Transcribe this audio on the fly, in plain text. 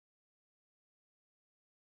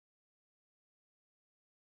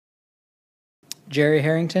Jerry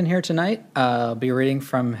Harrington here tonight. I'll be reading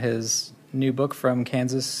from his new book from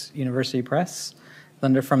Kansas University Press,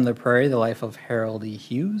 Thunder from the Prairie, The Life of Harold E.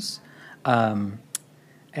 Hughes.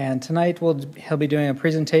 And tonight he'll be doing a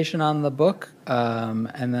presentation on the book,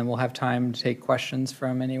 and then we'll have time to take questions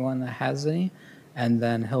from anyone that has any. And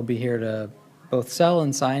then he'll be here to both sell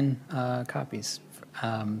and sign copies.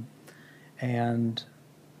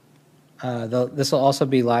 This will also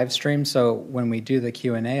be live streamed, so when we do the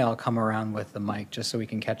Q&A, I'll come around with the mic just so we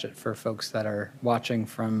can catch it for folks that are watching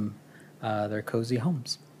from their cozy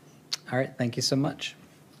homes. All right, thank you so much.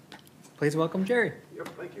 Please welcome Jerry. Yep,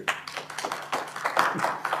 thank you.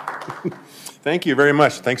 Thank you very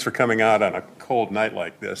much. Thanks for coming out on a cold night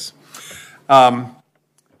like this. In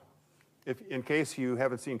case you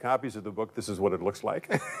haven't seen copies of the book, this is what it looks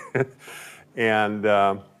like.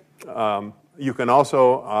 And you can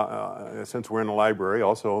also, since we're in the library,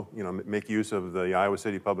 also make use of the Iowa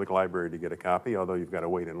City Public Library to get a copy, although you've got to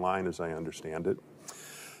wait in line, as I understand it.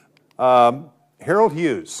 Harold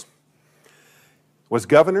Hughes was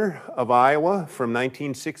governor of Iowa from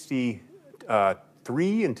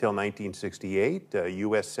 1963 until 1968, a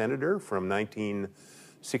U.S. senator from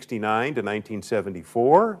 1969 to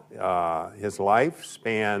 1974. His life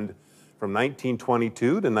spanned from 1922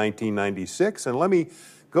 to 1996, and let me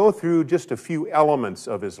go through just a few elements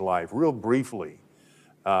of his life real briefly.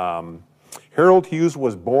 Harold Hughes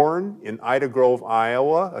was born in Ida Grove,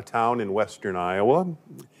 Iowa, a town in western Iowa.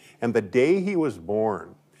 And the day he was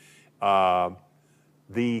born,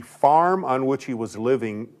 the farm on which he was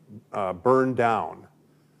living burned down.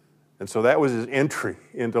 And so that was his entry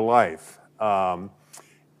into life.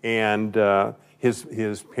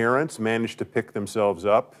 His parents managed to pick themselves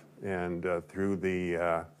up, and through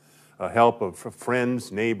the help of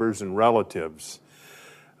friends, neighbors, and relatives.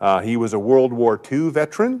 He was a World War II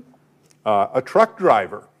veteran, a truck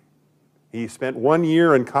driver. He spent 1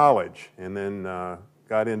 year in college and then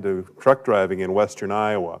got into truck driving in western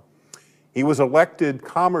Iowa. He was elected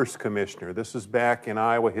Commerce Commissioner. This is back in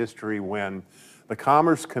Iowa history when the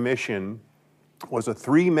Commerce Commission was a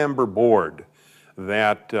 3-member board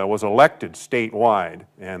that was elected statewide,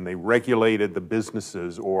 and they regulated the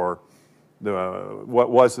businesses, or what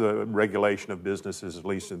was the regulation of businesses, at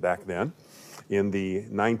least back then, in the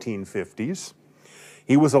 1950s.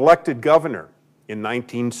 He was elected governor in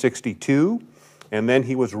 1962, and then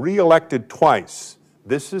he was re-elected twice.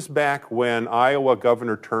 This is back when Iowa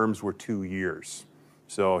governor terms were 2 years.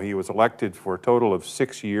 So he was elected for a total of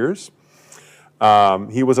 6 years.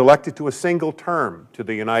 He was elected to a single term to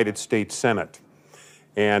the United States Senate,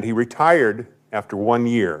 and he retired after 1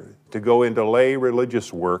 year to go into lay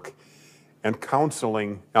religious work and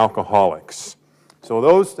counseling alcoholics.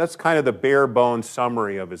 So that's kind of the bare bones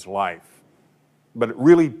summary of his life, but it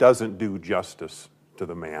really doesn't do justice to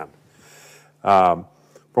the man. For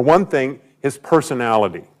one thing, his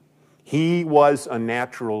personality. He was a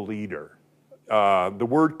natural leader. The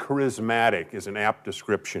word charismatic is an apt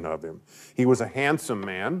description of him. He was a handsome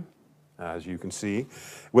man, as you can see,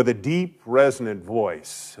 with a deep, resonant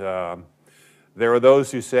voice. There are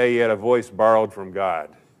those who say he had a voice borrowed from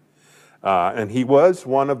God. And he was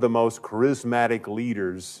one of the most charismatic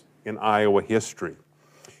leaders in Iowa history.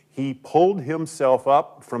 He pulled himself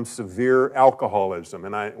up from severe alcoholism.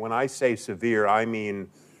 And when I say severe, I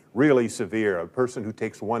mean really severe. A person who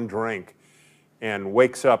takes one drink and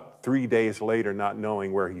wakes up 3 days later not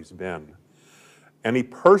knowing where he's been. And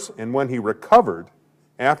when he recovered,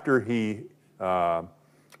 after he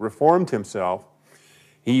reformed himself,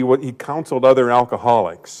 he counseled other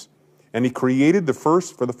alcoholics. And he created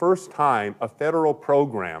for the first time, a federal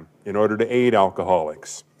program in order to aid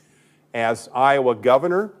alcoholics. As Iowa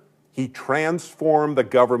governor, he transformed the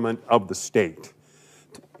government of the state.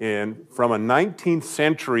 And from a 19th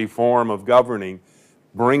century form of governing,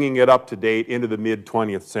 bringing it up to date into the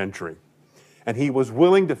mid-20th century. And he was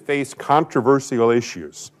willing to face controversial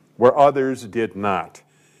issues where others did not.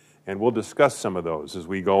 And we'll discuss some of those as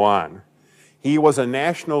we go on. He was a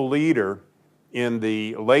national leader in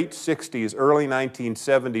the late 60s, early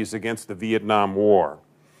 1970s against the Vietnam War.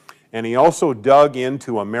 And he also dug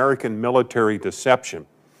into American military deception,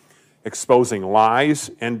 exposing lies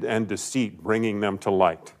and deceit, bringing them to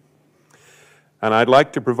light. And I'd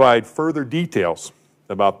like to provide further details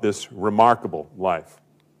about this remarkable life.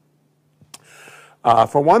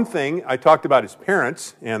 For one thing, I talked about his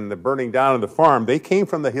parents and the burning down of the farm. They came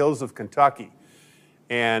from the hills of Kentucky,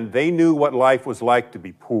 and they knew what life was like to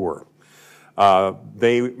be poor.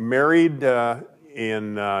 They married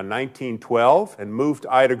in 1912 and moved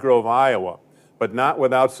to Ida Grove, Iowa, but not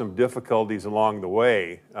without some difficulties along the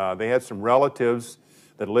way. They had some relatives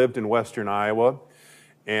that lived in western Iowa,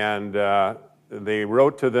 and they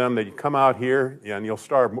wrote to them that you come out here and you'll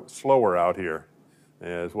starve slower out here,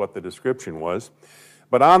 is what the description was.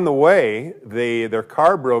 But on the way, their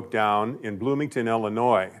car broke down in Bloomington,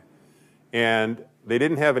 Illinois, and they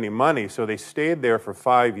didn't have any money, so they stayed there for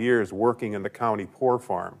 5 years working in the county poor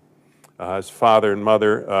farm. His father and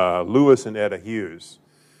mother, Lewis and Etta Hughes.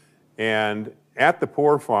 And at the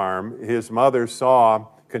poor farm, his mother saw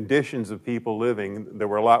conditions of people living that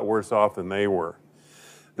were a lot worse off than they were.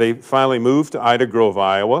 They finally moved to Ida Grove,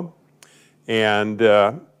 Iowa, and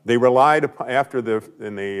they relied upon,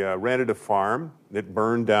 they rented a farm that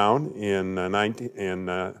burned down in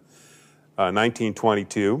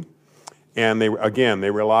 1922, and they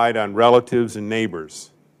relied on relatives and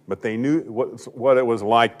neighbors, but they knew what it was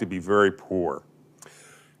like to be very poor.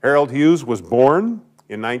 Harold Hughes was born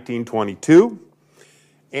in 1922,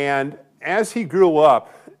 and as he grew up,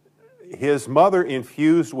 his mother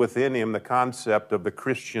infused within him the concept of the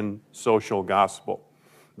Christian social gospel,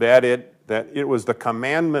 that it was the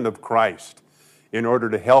commandment of Christ in order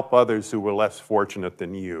to help others who were less fortunate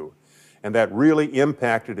than you. And that really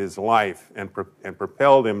impacted his life and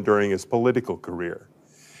propelled him during his political career.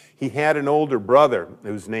 He had an older brother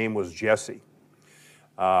whose name was Jesse.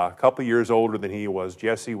 A couple years older than he was.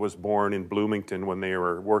 Jesse was born in Bloomington when they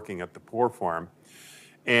were working at the poor farm.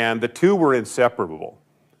 And the two were inseparable.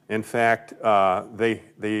 In fact, they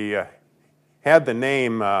had the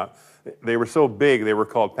name, they were so big they were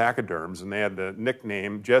called pachyderms, and they had the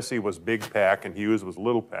nickname, Jesse was Big Pack and Hughes was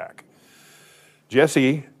Little Pack.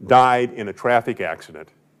 Jesse died in a traffic accident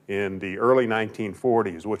in the early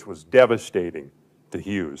 1940s, which was devastating to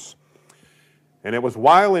Hughes. And it was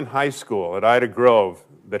while in high school at Ida Grove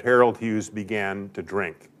that Harold Hughes began to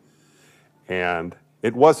drink. And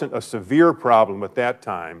it wasn't a severe problem at that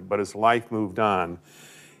time, but as life moved on,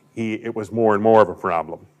 it was more and more of a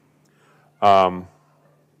problem. And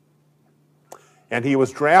he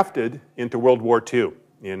was drafted into World War II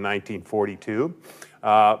in 1942.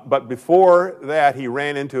 But before that, he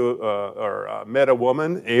ran into met a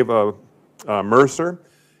woman, Ava Mercer,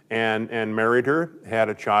 and married her, had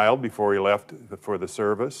a child before he left for the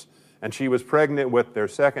service. And she was pregnant with their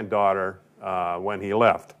second daughter when he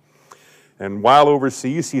left. And while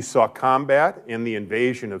overseas, he saw combat in the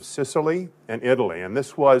invasion of Sicily and Italy, and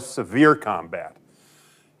this was severe combat.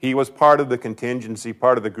 He was part of the contingency,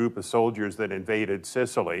 part of the group of soldiers that invaded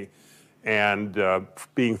Sicily, and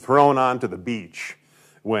being thrown onto the beach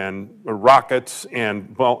when rockets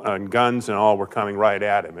and guns and all were coming right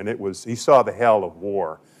at him. And he saw the hell of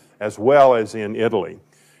war, as well as in Italy,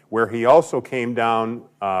 where he also came down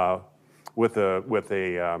with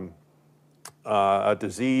a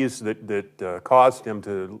disease that caused him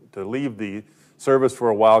to leave the service for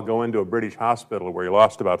a while, go into a British hospital where he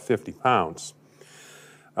lost about 50 pounds.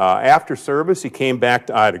 After service, he came back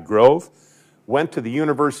to Ida Grove, went to the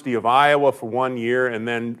University of Iowa for 1 year, and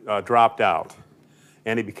then dropped out.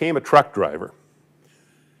 And he became a truck driver.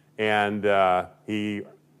 And he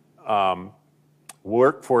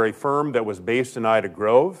worked for a firm that was based in Ida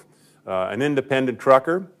Grove, an independent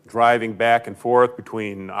trucker, driving back and forth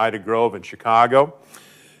between Ida Grove and Chicago.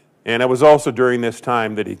 And it was also during this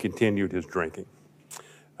time that he continued his drinking.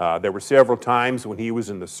 There were several times when he was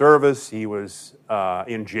in the service, he was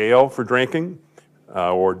in jail for drinking,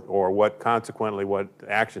 or what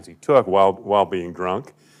actions he took while being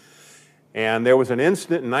drunk. And there was an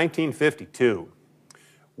incident in 1952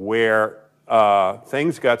 where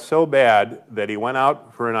things got so bad that he went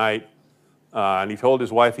out for a night, and he told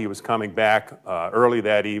his wife he was coming back early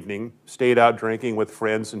that evening, stayed out drinking with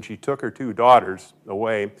friends, and she took her 2 daughters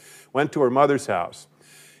away, went to her mother's house.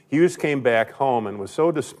 Hughes came back home and was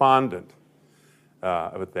so despondent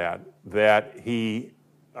with that he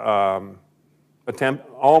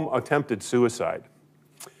attempted suicide.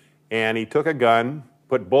 And he took a gun,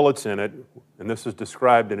 put bullets in it, and this is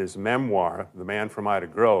described in his memoir, The Man from Ida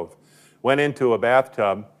Grove, went into a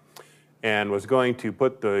bathtub and was going to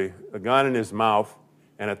put a gun in his mouth,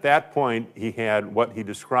 and at that point he had what he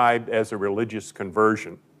described as a religious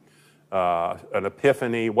conversion, an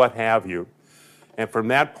epiphany, what have you. And from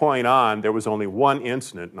that point on, there was only one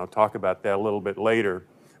incident, and I'll talk about that a little bit later,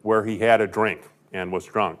 where he had a drink and was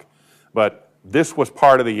drunk. But this was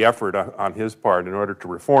part of the effort on his part in order to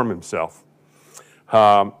reform himself.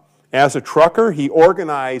 As a trucker, he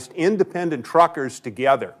organized independent truckers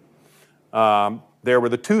together. There were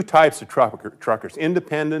the 2 types of truckers,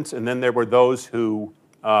 independents, and then there were those who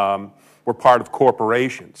were part of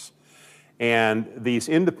corporations. And these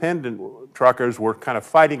independent truckers were kind of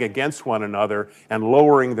fighting against one another and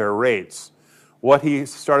lowering their rates, what he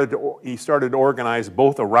started to organize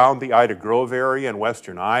both around the Ida Grove area in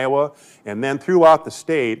western Iowa and then throughout the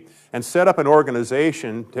state, and set up an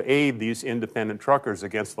organization to aid these independent truckers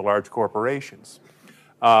against the large corporations.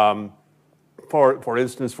 For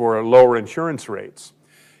instance, for lower insurance rates.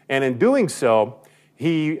 And in doing so,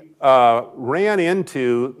 he ran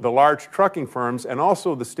into the large trucking firms and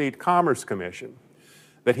also the State Commerce Commission,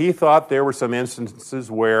 that he thought there were some instances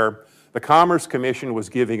where the Commerce Commission was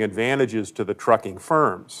giving advantages to the trucking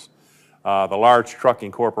firms, the large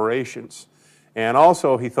trucking corporations. And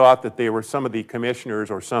also he thought that some of the commissioners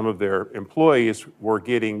or some of their employees were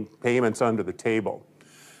getting payments under the table.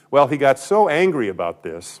 Well, he got so angry about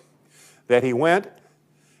this that he went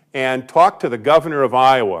and talked to the governor of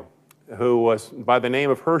Iowa, who was by the name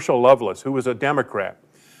of Herschel Lovelace, who was a Democrat,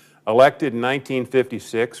 elected in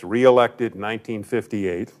 1956, re-elected in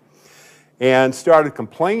 1958, and started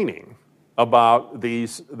complaining about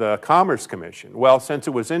the Commerce Commission. Well, since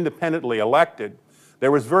it was independently elected,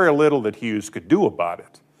 there was very little that Hughes could do about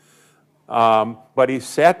it. But he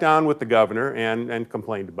sat down with the governor and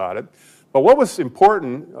complained about it. But what was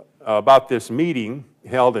important about this meeting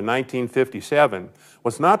held in 1957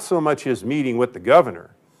 was not so much his meeting with the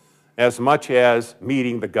governor as much as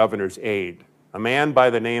meeting the governor's aide, a man by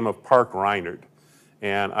the name of Park Reinard.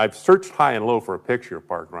 And I've searched high and low for a picture of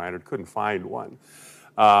Park Reinard, couldn't find one.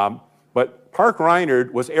 But Park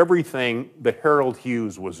Reinard was everything that Harold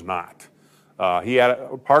Hughes was not.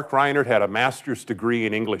 Park Reinard had a master's degree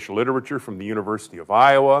in English literature from the University of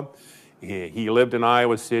Iowa. He lived in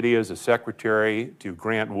Iowa City as a secretary to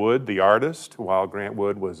Grant Wood, the artist, while Grant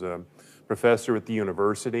Wood was a professor at the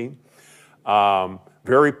university.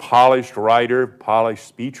 Very polished writer, polished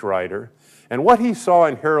speech writer. And what he saw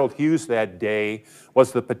in Harold Hughes that day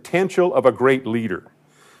was the potential of a great leader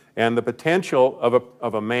and the potential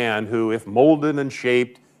of a man who, if molded and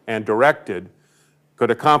shaped and directed,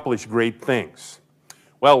 could accomplish great things.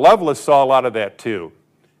 Well, Lovelace saw a lot of that too.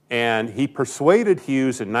 And he persuaded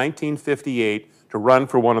Hughes in 1958 to run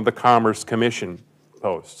for one of the Commerce Commission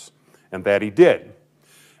posts, and that he did.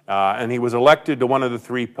 And he was elected to one of the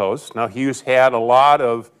 3 posts. Now, Hughes had a lot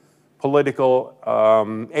of political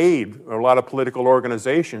aid, or a lot of political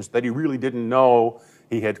organizations that he really didn't know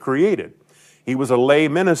he had created. He was a lay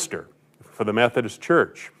minister for the Methodist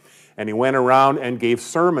Church, and he went around and gave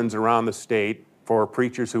sermons around the state for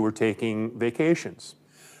preachers who were taking vacations.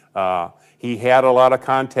 He had a lot of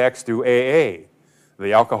contacts through AA,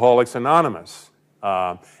 the Alcoholics Anonymous.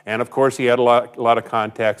 And of course, he had a lot of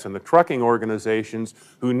contacts in the trucking organizations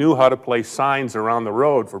who knew how to place signs around the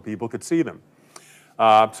road for people could see them.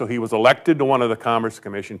 So he was elected to one of the Commerce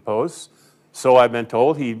Commission posts. So I've been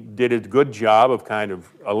told he did a good job of kind of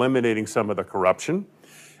eliminating some of the corruption.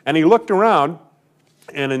 And he looked around,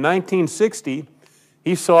 and in 1960,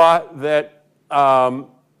 he saw that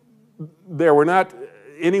there were not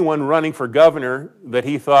anyone running for governor that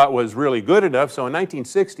he thought was really good enough. So in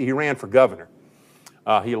 1960, he ran for governor.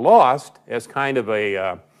 He lost as kind of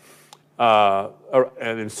an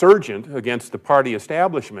insurgent against the party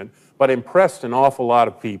establishment, but impressed an awful lot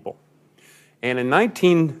of people. And in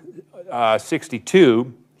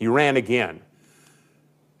 1962, he ran again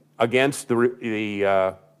against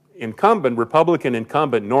the incumbent, Republican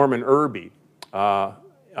incumbent Norman Irby,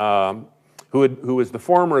 who was the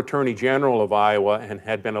former Attorney General of Iowa and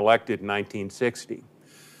had been elected in 1960.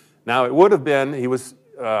 Now, it would have been, he was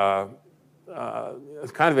kind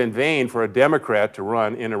of in vain for a Democrat to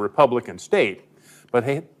run in a Republican state,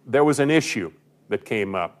 but there was an issue that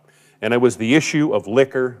came up, and it was the issue of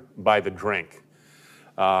liquor by the drink.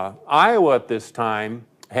 Iowa at this time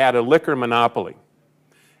had a liquor monopoly,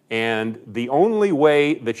 and the only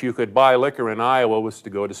way that you could buy liquor in Iowa was to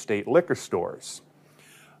go to state liquor stores.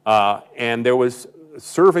 And there was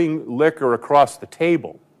serving liquor across the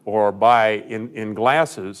table or in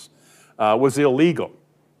glasses was illegal.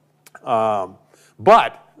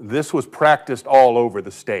 But this was practiced all over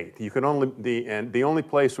the state. You could the only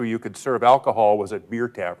place where you could serve alcohol was at beer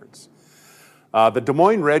taverns. The Des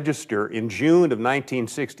Moines Register in June of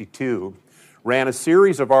 1962 ran a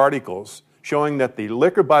series of articles showing that the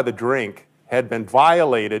liquor by the drink had been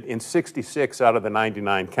violated in 66 out of the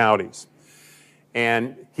 99 counties.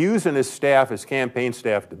 And Hughes and his staff, his campaign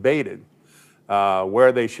staff, debated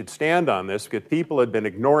where they should stand on this, because people had been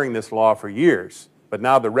ignoring this law for years, but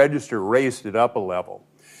now the Register raised it up a level.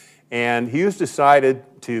 And Hughes decided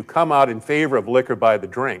to come out in favor of liquor by the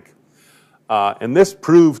drink. And this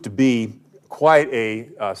proved to be quite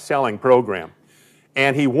a selling program.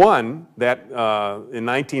 And he won that in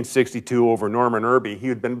 1962 over Norman Irby. He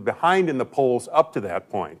had been behind in the polls up to that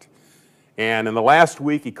point. And in the last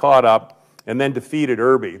week, he caught up and then defeated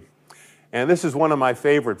Irby. And this is one of my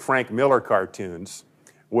favorite Frank Miller cartoons,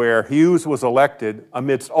 where Hughes was elected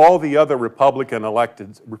amidst all the other Republicans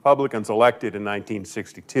elected in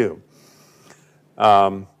 1962.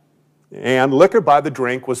 And liquor by the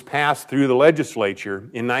drink was passed through the legislature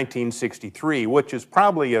in 1963, which is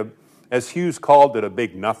probably, as Hughes called it, a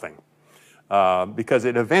big nothing, because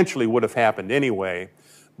it eventually would have happened anyway.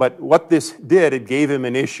 But what this did, it gave him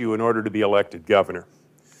an issue in order to be elected governor.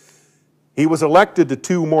 He was elected to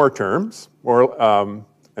 2 more terms, and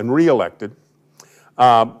re-elected.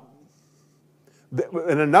 And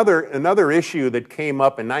another issue that came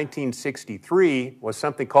up in 1963 was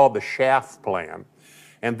something called the Shaft Plan.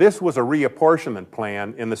 And this was a reapportionment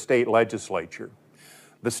plan in the state legislature.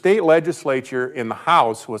 The state legislature in the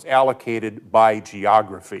House was allocated by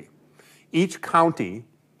geography. Each county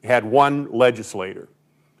had 1 legislator.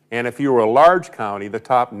 And if you were a large county, the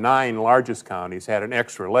top 9 largest counties had an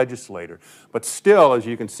extra legislator. But still, as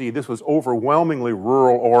you can see, this was overwhelmingly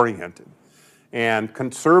rural-oriented. And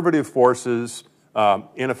conservative forces,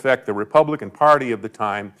 in effect the Republican Party of the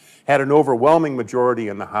time, had an overwhelming majority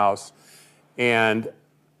in the House and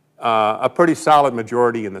a pretty solid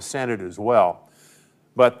majority in the Senate as well.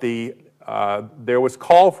 But there was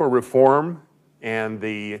call for reform, and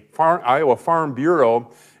the Iowa Farm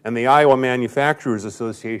Bureau and the Iowa Manufacturers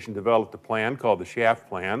Association developed a plan called the Shaft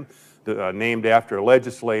Plan, named after a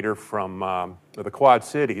legislator from the Quad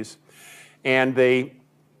Cities. And they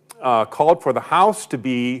called for the House to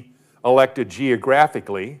be elected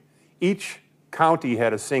geographically. Each county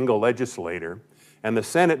had a single legislator, and the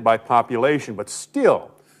Senate by population, but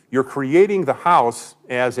still, you're creating the House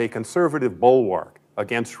as a conservative bulwark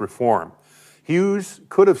against reform. Hughes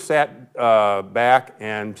could have sat back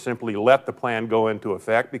and simply let the plan go into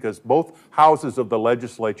effect, because both houses of the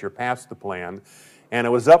legislature passed the plan, and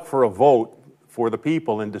it was up for a vote for the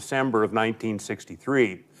people in December of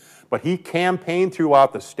 1963. But he campaigned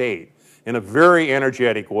throughout the state in a very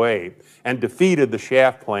energetic way and defeated the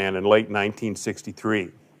Shaft Plan in late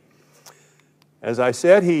 1963. As I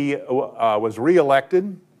said, he was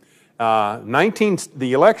reelected.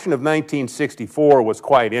 The election of 1964 was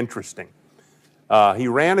quite interesting. He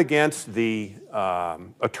ran against the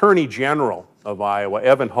Attorney General of Iowa,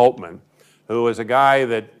 Evan Hultman, who was a guy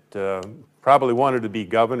that probably wanted to be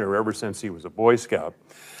governor ever since he was a Boy Scout.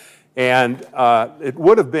 And it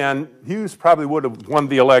would have been, Hughes probably would have won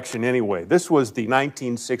the election anyway. This was the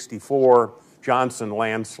 1964 Johnson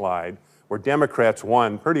landslide, where Democrats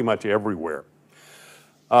won pretty much everywhere.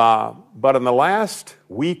 But in the last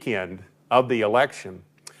weekend of the election,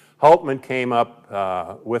 Hultman came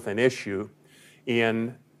up with an issue.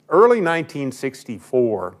 In early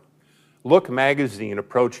 1964, Look magazine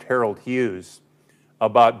approached Harold Hughes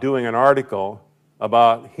about doing an article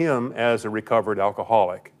about him as a recovered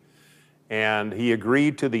alcoholic. And he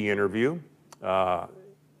agreed to the interview,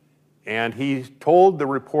 and he told the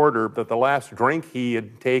reporter that the last drink he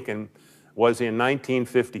had taken was in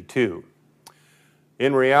 1952.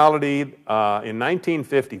 In reality, in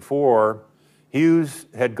 1954, Hughes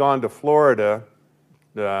had gone to Florida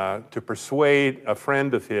to persuade a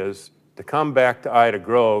friend of his to come back to Ida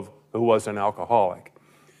Grove, who was an alcoholic.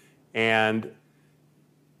 And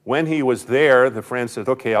when he was there, the friend said,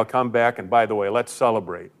 okay, I'll come back, and by the way, let's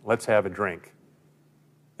celebrate. Let's have a drink.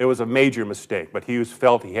 It was a major mistake, but Hughes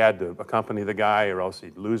felt he had to accompany the guy or else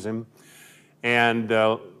he'd lose him. And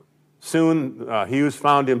soon, Hughes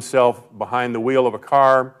found himself behind the wheel of a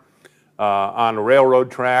car on a railroad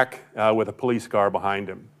track with a police car behind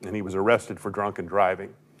him, and he was arrested for drunken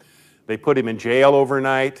driving. They put him in jail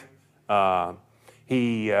overnight.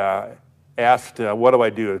 He asked, what do I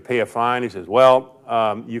do, to pay a fine? He says, well,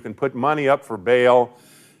 you can put money up for bail,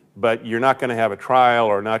 but you're not going to have a trial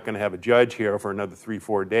or not going to have a judge here for another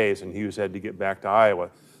 3-4 days, and Hughes had to get back to Iowa.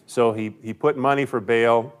 So he put money for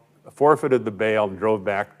bail, forfeited the bail, and drove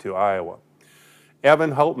back to Iowa.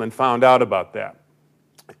 Evan Hultman found out about that.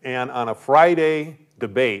 And on a Friday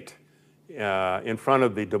debate in front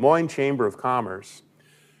of the Des Moines Chamber of Commerce,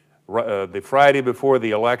 the Friday before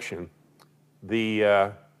the election,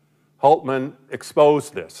 Hultman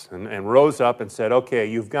exposed this and rose up and said, okay,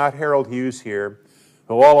 you've got Harold Hughes here,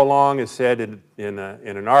 who all along has said in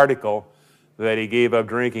an article that he gave up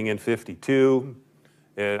drinking in '52.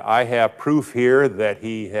 I have proof here that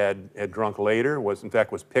he had drunk later, in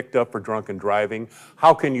fact was picked up for drunken driving.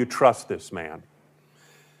 How can you trust this man?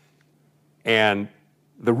 And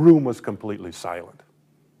the room was completely silent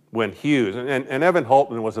when Hughes, and Evan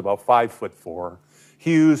Hultman was about 5'4".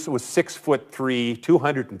 Hughes was 6'3",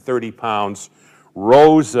 230 pounds,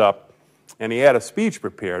 rose up, and he had a speech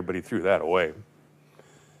prepared, but he threw that away,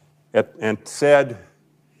 and said,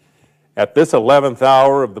 At this 11th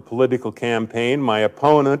hour of the political campaign, my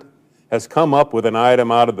opponent has come up with an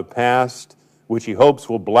item out of the past which he hopes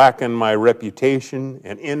will blacken my reputation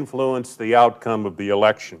and influence the outcome of the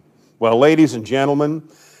election. Well, ladies and gentlemen,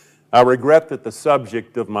 I regret that the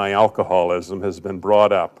subject of my alcoholism has been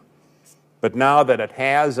brought up. But now that it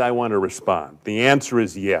has, I want to respond. The answer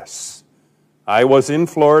is yes. I was in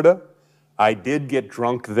Florida. I did get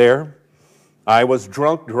drunk there. I was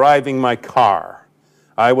drunk driving my car.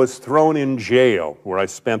 I was thrown in jail where I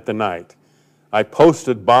spent the night. I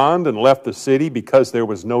posted bond and left the city because there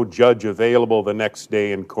was no judge available the next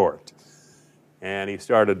day in court. And he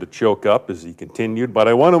started to choke up as he continued, but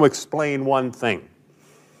I want to explain one thing,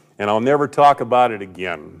 and I'll never talk about it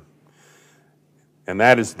again, and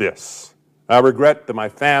that is this. I regret that my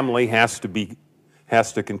family has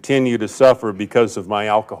to continue to suffer because of my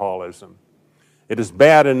alcoholism. It is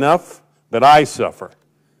bad enough that I suffer,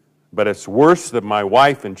 but it's worse that my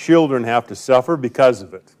wife and children have to suffer because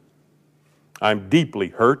of it. I'm deeply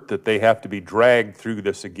hurt that they have to be dragged through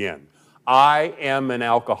this again. I am an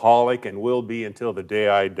alcoholic and will be until the day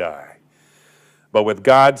I die. But with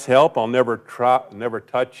God's help, I'll never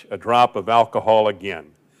touch a drop of alcohol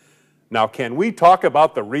again. Now, can we talk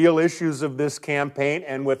about the real issues of this campaign?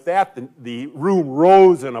 And with that, the room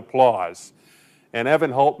rose in applause. And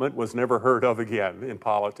Evan Holtman was never heard of again in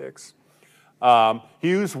politics.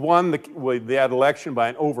 Hughes won that election by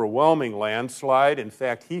an overwhelming landslide. In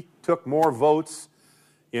fact, he took more votes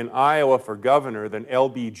in Iowa for governor than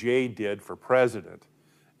LBJ did for president.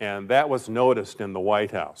 And that was noticed in the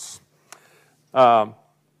White House.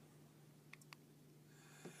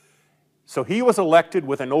 So he was elected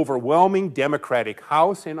with an overwhelming Democratic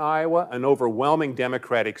House in Iowa, an overwhelming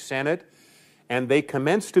Democratic Senate, and they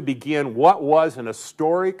commenced to begin what was an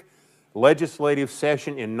historic legislative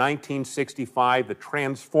session in 1965 that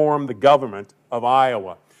transformed the government of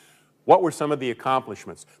Iowa. What were some of the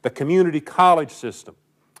accomplishments? The community college system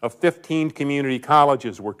of 15 community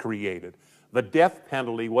colleges were created. The death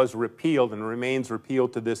penalty was repealed and remains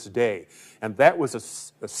repealed to this day. And that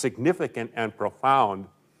was a significant and profound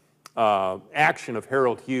action of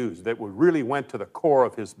Harold Hughes that really went to the core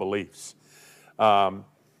of his beliefs.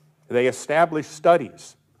 They established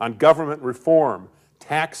studies on government reform,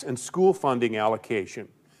 tax and school funding allocation,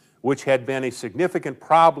 which had been a significant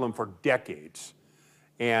problem for decades.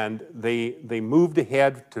 And they moved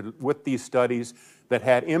ahead with these studies that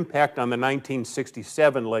had impact on the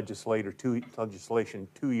 1967 legislation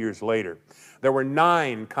 2 years later. There were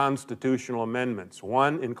 9 constitutional amendments,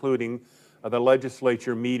 one including the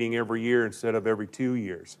legislature meeting every year instead of every 2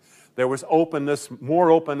 years. There was openness,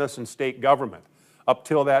 more openness in state government. Up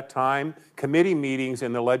till that time, committee meetings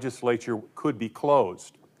in the legislature could be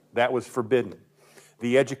closed. That was forbidden.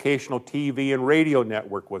 The Educational TV and Radio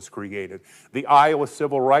Network was created. The Iowa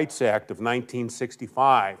Civil Rights Act of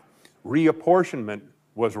 1965. Reapportionment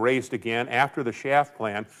was raised again after the Shaft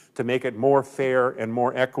Plan to make it more fair and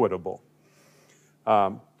more equitable.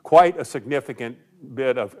 Quite a significant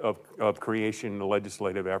bit of creation in the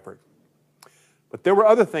legislative effort. But there were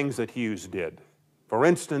other things that Hughes did. For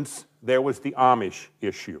instance, there was the Amish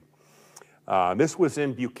issue. This was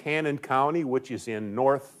in Buchanan County, which is in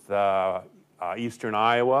northeastern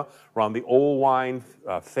Iowa, around the Old Wine,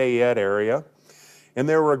 Fayette area. And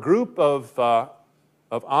there were a group of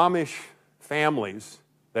Amish families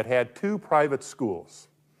that had 2 private schools.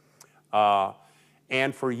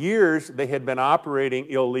 And for years, they had been operating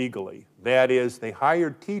illegally. That is, they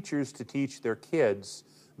hired teachers to teach their kids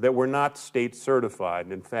that were not state certified,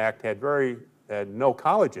 and in fact had no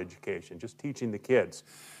college education, just teaching the kids.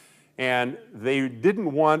 And they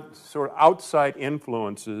didn't want sort of outside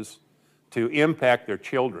influences to impact their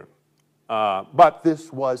children. But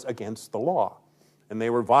this was against the law, and they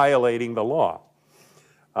were violating the law.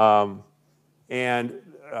 The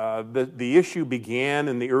issue began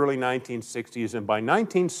in the early 1960s, and by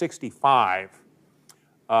 1965,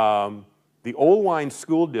 the Old Wine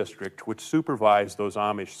School District, which supervised those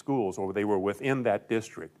Amish schools, or they were within that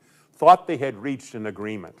district, thought they had reached an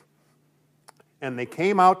agreement. And they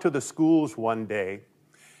came out to the schools one day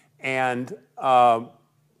and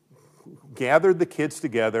gathered the kids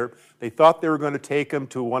together. They thought they were going to take them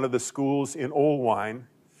to one of the schools in Old Wine,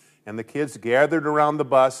 and the kids gathered around the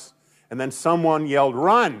bus, and then someone yelled,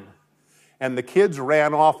 "Run!" And the kids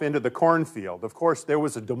ran off into the cornfield. Of course, there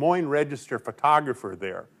was a Des Moines Register photographer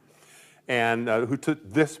there, and who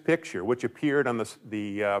took this picture, which appeared on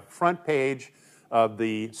the front page of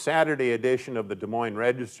the Saturday edition of the Des Moines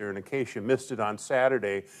Register. And in case you missed it on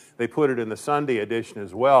Saturday, they put it in the Sunday edition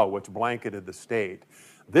as well, which blanketed the state.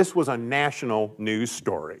 This was a national news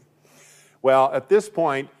story. Well, at this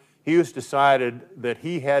point, Hughes decided that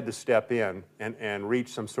he had to step in and reach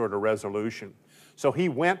some sort of resolution. So he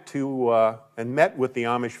went to and met with the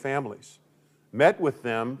Amish families, met with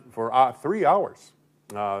them for 3 hours.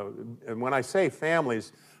 And when I say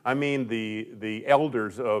families, I mean the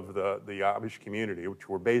elders of the Amish community, which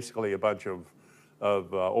were basically a bunch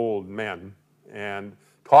of old men, and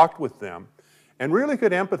talked with them and really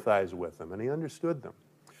could empathize with them, and he understood them.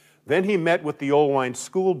 Then he met with the Oldwine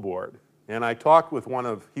School Board, and I talked with one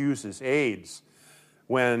of Hughes's aides.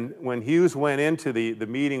 When Hughes went into the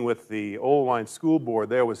meeting with the Oldwine School Board,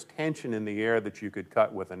 there was tension in the air that you could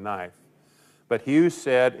cut with a knife. But Hughes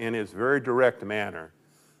said in his very direct manner,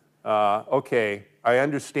 okay, I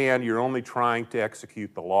understand you're only trying to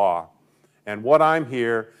execute the law, and what I'm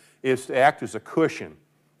here is to act as a cushion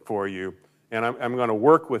for you, and I'm going to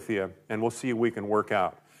work with you, and we'll see if we can work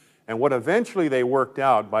out. And what eventually they worked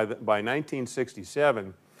out by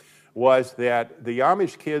 1967 was that the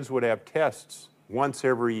Amish kids would have tests once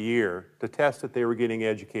every year to test that they were getting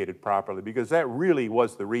educated properly, because that really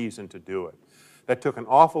was the reason to do it. That took an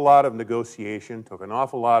awful lot of negotiation, took an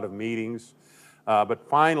awful lot of meetings, but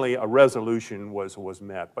finally a resolution was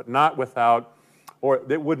met, but not without, or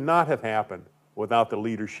it would not have happened without the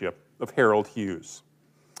leadership of Harold Hughes.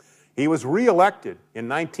 He was reelected in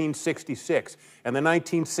 1966, and the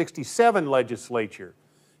 1967 legislature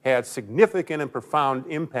had significant and profound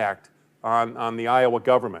impact on the Iowa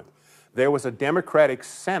government. There was a Democratic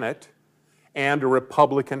Senate and a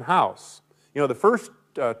Republican House. You know, the first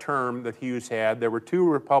term that Hughes had, there were 2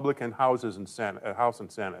 Republican houses and House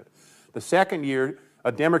and Senate. The second year,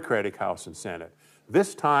 a Democratic House and Senate.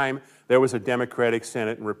 This time, there was a Democratic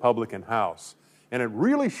Senate and Republican House. And it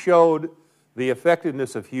really showed the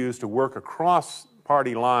effectiveness of Hughes to work across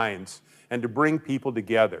party lines and to bring people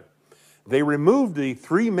together. They removed the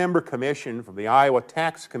 3-member commission from the Iowa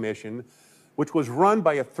Tax Commission, which was run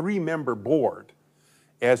by a 3-member board,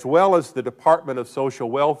 as well as the Department of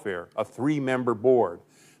Social Welfare, a 3-member board.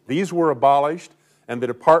 These were abolished, and the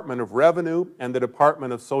Department of Revenue and the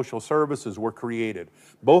Department of Social Services were created,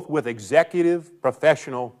 both with executive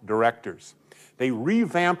professional directors. They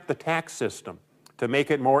revamped the tax system to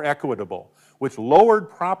make it more equitable, which lowered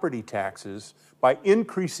property taxes by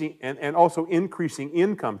increasing, and also increasing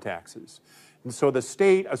income taxes. And so the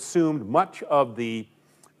state assumed much of the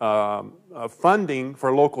funding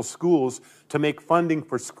for local schools to make funding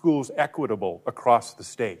for schools equitable across the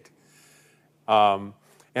state. And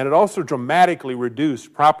it also dramatically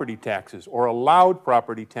reduced property taxes, or allowed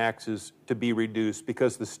property taxes to be reduced,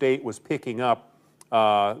 because the state was picking up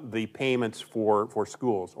the payments for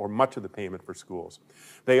schools, or much of the payment for schools.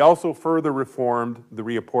 They also further reformed the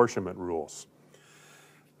reapportionment rules.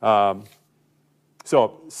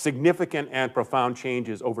 So significant and profound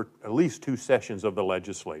changes over at least 2 sessions of the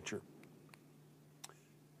legislature.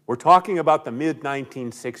 We're talking about the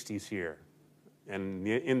mid-1960s here. And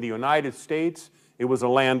in the United States, it was a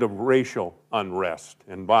land of racial unrest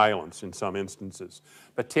and violence in some instances,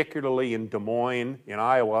 particularly in Des Moines, in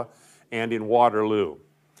Iowa, and in Waterloo.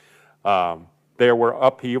 There were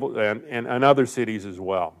upheaval, and other cities as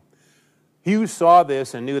well. Hughes saw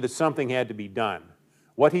this and knew that something had to be done.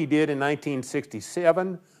 What he did in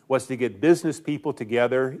 1967 was to get business people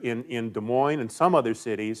together in Des Moines and some other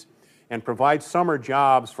cities and provide summer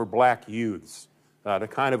jobs for black youths to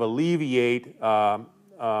kind of alleviate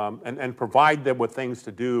and provide them with things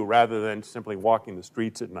to do rather than simply walking the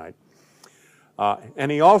streets at night.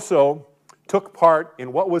 And he also took part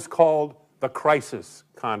in what was called the crisis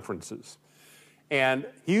conferences. And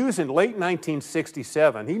Hughes, in late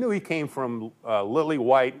 1967, he knew he came from lily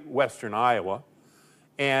white western Iowa.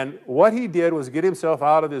 And what he did was get himself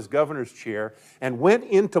out of his governor's chair and went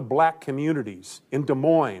into black communities in Des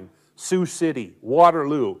Moines, Sioux City,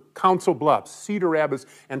 Waterloo, Council Bluffs, Cedar Rapids,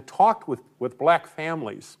 and talked with black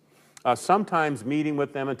families, sometimes meeting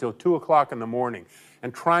with them until 2 o'clock in the morning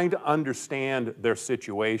and trying to understand their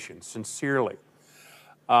situation sincerely.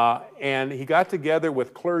 And he got together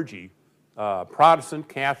with clergy, Protestant,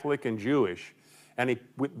 Catholic, and Jewish, and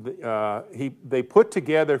they put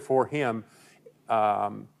together for him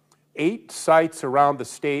 8 sites around the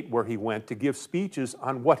state where he went to give speeches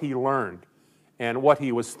on what he learned and what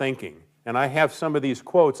he was thinking. And I have some of these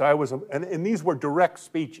quotes. And these were direct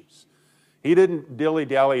speeches. He didn't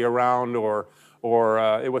dilly-dally around, or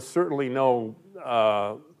it was certainly no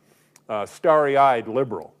starry-eyed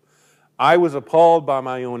liberal. I was appalled by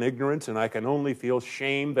my own ignorance, and I can only feel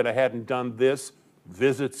shame that I hadn't done this,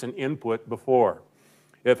 visits and input, before.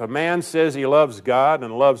 If a man says he loves God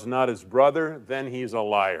and loves not his brother, then he's a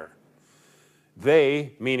liar.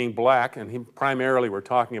 They, meaning black, and he primarily we're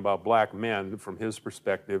talking about black men from his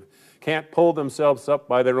perspective, can't pull themselves up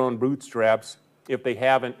by their own bootstraps if they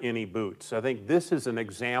haven't any boots. I think this is an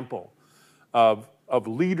example of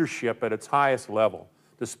leadership at its highest level,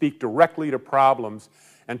 to speak directly to problems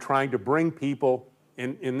and trying to bring people,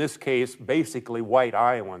 in this case, basically white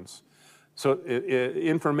Iowans, so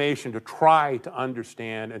information to try to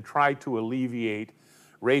understand and try to alleviate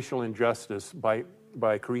racial injustice by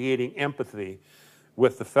creating empathy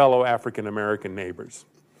with the fellow African-American neighbors.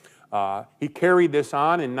 He carried this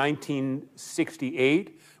on in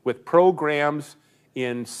 1968 with programs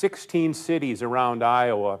in 16 cities around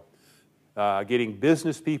Iowa, getting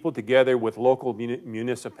business people together with local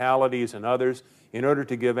municipalities and others in order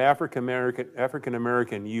to give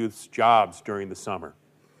African-American youths jobs during the summer.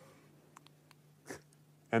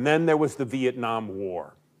 And then there was the Vietnam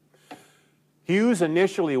War. Hughes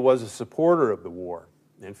initially was a supporter of the war.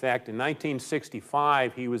 In fact, in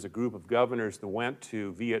 1965, he was a group of governors that went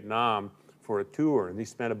to Vietnam for a tour, and he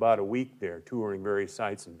spent about a week there touring various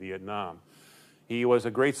sites in Vietnam. He was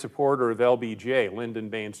a great supporter of LBJ, Lyndon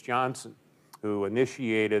Baines Johnson, who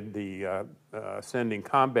initiated the sending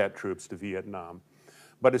combat troops to Vietnam.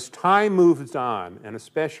 But as time moved on, and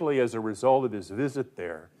especially as a result of his visit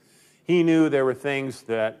there, he knew there were things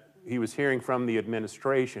that he was hearing from the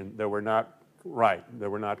administration that were not right, that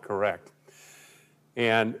were not correct.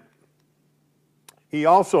 And he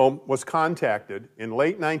also was contacted in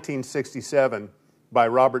late 1967 by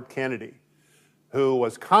Robert Kennedy, who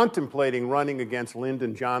was contemplating running against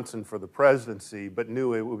Lyndon Johnson for the presidency, but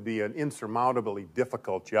knew it would be an insurmountably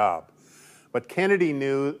difficult job. But Kennedy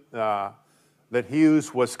knew that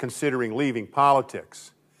Hughes was considering leaving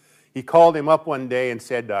politics. He called him up one day and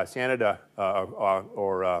said, Senator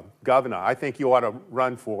or Governor, I think you ought to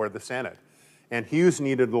run for the Senate. And Hughes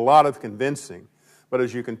needed a lot of convincing. But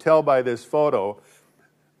as you can tell by this photo,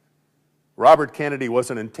 Robert Kennedy was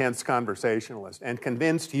an intense conversationalist and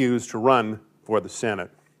convinced Hughes to run for the Senate.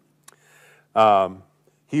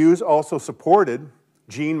 Hughes also supported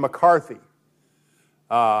Gene McCarthy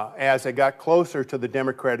as they got closer to the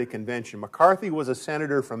Democratic Convention. McCarthy was a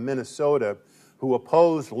senator from Minnesota who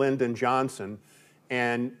opposed Lyndon Johnson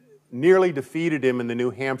and nearly defeated him in the New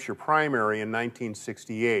Hampshire primary in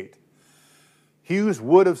 1968. Hughes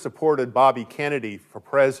would have supported Bobby Kennedy for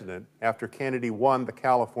president after Kennedy won the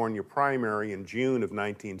California primary in June of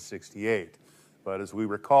 1968. But as we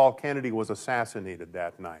recall, Kennedy was assassinated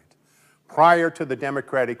that night. Prior to the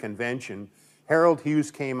Democratic Convention, Harold Hughes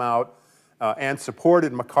came out and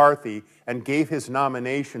supported McCarthy and gave his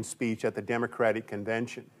nomination speech at the Democratic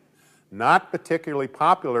Convention. Not particularly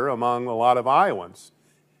popular among a lot of Iowans,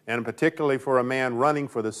 and particularly for a man running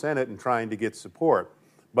for the Senate and trying to get support.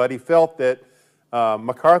 But he felt that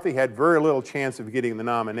McCarthy had very little chance of getting the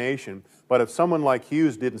nomination, but if someone like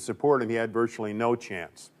Hughes didn't support him, he had virtually no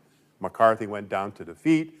chance. McCarthy went down to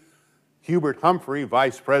defeat. Hubert Humphrey,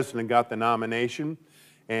 vice president, got the nomination,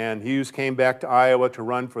 and Hughes came back to Iowa to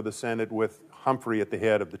run for the Senate with Humphrey at the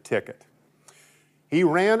head of the ticket. He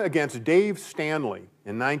ran against Dave Stanley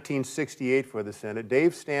in 1968 for the Senate.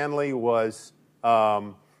 Dave Stanley was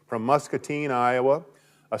from Muscatine, Iowa,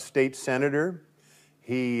 a state senator.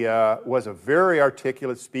 He was a very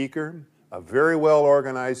articulate speaker, a very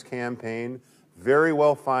well-organized campaign, very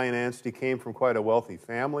well-financed. He came from quite a wealthy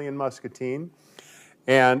family in Muscatine.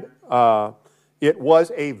 And it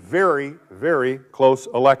was a very, very close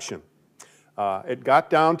election. It got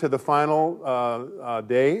down to the final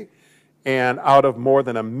day, and out of more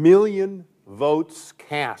than 1 million votes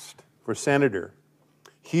cast for senator,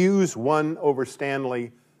 Hughes won over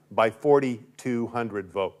Stanley by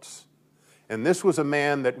 4,200 votes. And this was a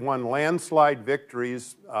man that won landslide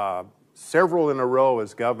victories, several in a row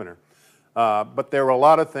as governor. But there were a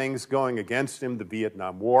lot of things going against him, the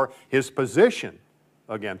Vietnam War, his position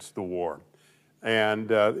against the war. And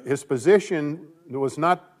his position was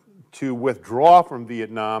not to withdraw from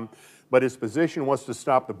Vietnam, but his position was to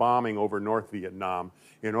stop the bombing over North Vietnam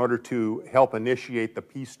in order to help initiate the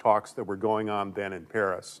peace talks that were going on then in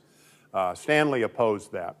Paris. Stanley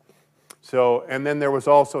opposed that. So, and then there was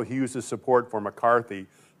also Hughes' support for McCarthy,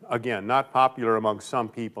 again, not popular among some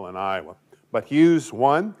people in Iowa. But Hughes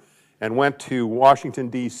won and went to Washington,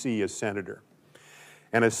 D.C. as senator.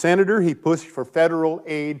 And as senator, he pushed for federal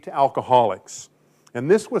aid to alcoholics.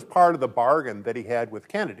 And this was part of the bargain that he had with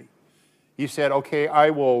Kennedy. He said, okay,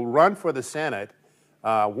 I will run for the Senate,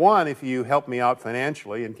 one, if you help me out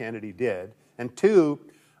financially, and Kennedy did, and two,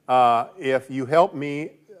 if you help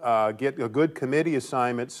me get a good committee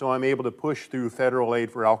assignment so I'm able to push through federal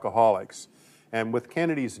aid for alcoholics. And with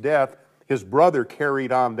Kennedy's death, his brother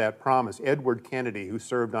carried on that promise, Edward Kennedy, who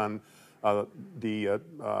served on the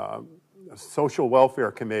Social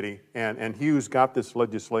Welfare Committee, and Hughes got this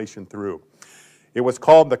legislation through. It was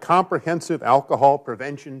called the Comprehensive Alcohol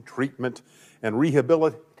Prevention, Treatment, and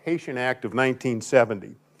Rehabilitation Act of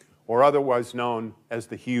 1970, or otherwise known as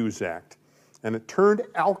the Hughes Act. And it turned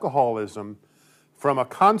alcoholism from a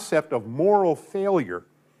concept of moral failure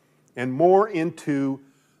and more into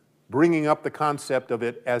bringing up the concept of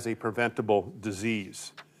it as a preventable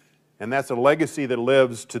disease. And that's a legacy that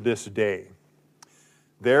lives to this day.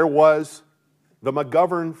 There was the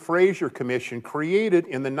McGovern-Fraser Commission created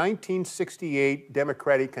in the 1968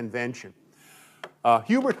 Democratic Convention.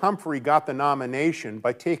 Hubert Humphrey got the nomination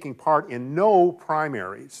by taking part in no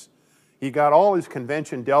primaries. He got all his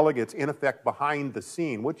convention delegates, in effect, behind the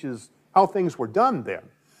scene, which is how things were done then.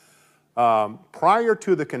 Prior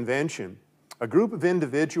to the convention, a group of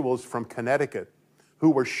individuals from Connecticut who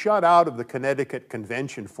were shut out of the Connecticut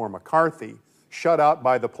Convention for McCarthy, shut out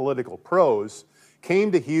by the political pros,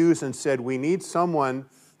 came to Hughes and said, we need someone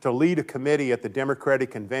to lead a committee at the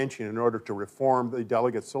Democratic Convention in order to reform the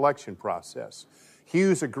delegate selection process.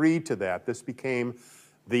 Hughes agreed to that. This became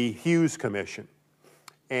the Hughes Commission.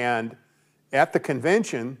 And at the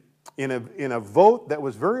convention, in a vote that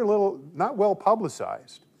was not well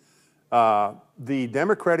publicized, the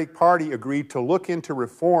Democratic Party agreed to look into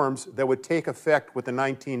reforms that would take effect with the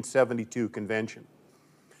 1972 convention.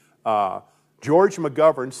 George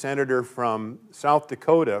McGovern, senator from South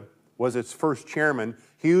Dakota, was its first chairman.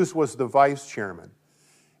 Hughes was the vice chairman.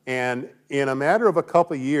 And in a matter of a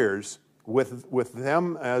couple of years, with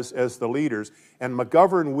them as the leaders, and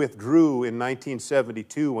McGovern withdrew in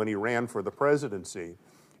 1972 when he ran for the presidency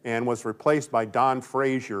and was replaced by Don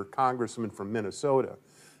Frazier, congressman from Minnesota.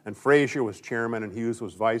 And Frazier was chairman and Hughes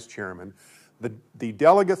was vice chairman. The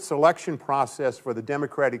delegate selection process for the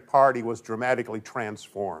Democratic Party was dramatically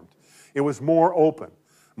transformed. It was more open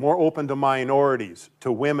to minorities,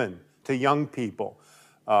 to women, to young people.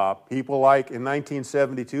 People like, in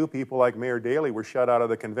 1972, people like Mayor Daley were shut out of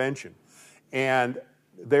the convention. And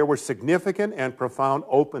there was significant and profound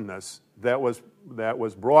openness that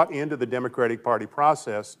was brought into the Democratic Party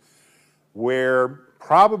process, where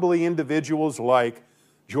probably individuals like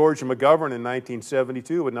George McGovern in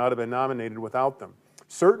 1972 would not have been nominated without them.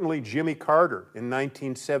 Certainly Jimmy Carter in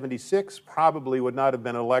 1976 probably would not have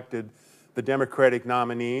been elected the Democratic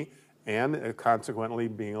nominee and consequently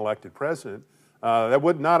being elected president. That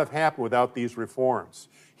would not have happened without these reforms.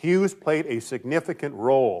 Hughes played a significant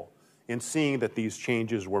role in seeing that these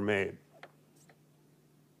changes were made.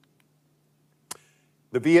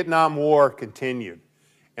 The Vietnam War continued,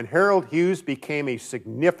 and Harold Hughes became a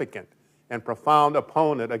significant and profound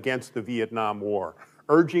opponent against the Vietnam War,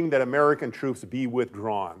 urging that American troops be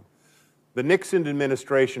withdrawn. The Nixon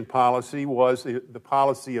administration policy was the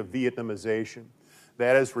policy of Vietnamization,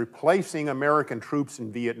 that is, replacing American troops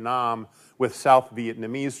in Vietnam with South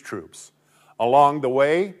Vietnamese troops. Along the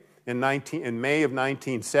way, in May of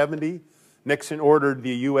 1970, Nixon ordered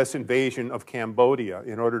the U.S. invasion of Cambodia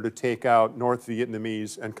in order to take out North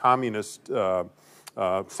Vietnamese and communist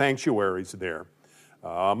sanctuaries there.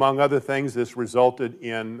 Among other things, this resulted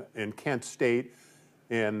in Kent State,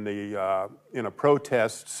 in a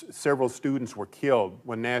protest, several students were killed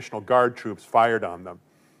when National Guard troops fired on them.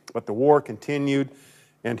 But the war continued,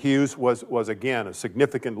 and Hughes was again a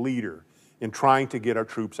significant leader in trying to get our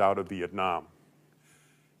troops out of Vietnam.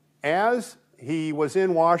 As he was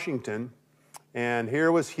in Washington, and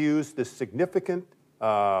here was Hughes, this significant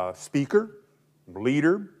speaker,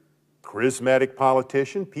 leader, charismatic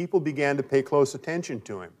politician, people began to pay close attention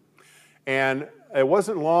to him. And it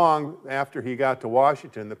wasn't long after he got to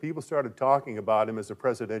Washington that people started talking about him as a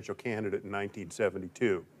presidential candidate in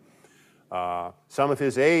 1972. Some of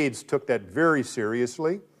his aides took that very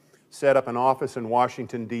seriously, set up an office in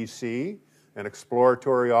Washington, D.C., an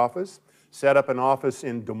exploratory office, set up an office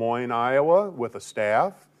in Des Moines, Iowa with a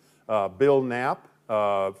staff. Bill Knapp,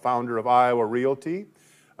 founder of Iowa Realty,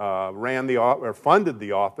 funded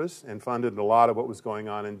the office and funded a lot of what was going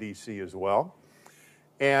on in D.C. as well.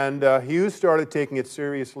 And Hughes started taking it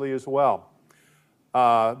seriously as well.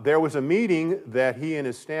 There was a meeting that he and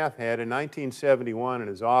his staff had in 1971 in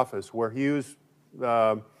his office where Hughes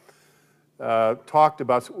talked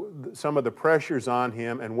about some of the pressures on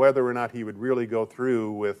him and whether or not he would really go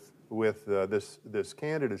through with this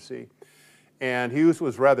candidacy. And Hughes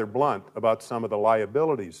was rather blunt about some of the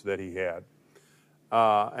liabilities that he had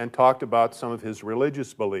and talked about some of his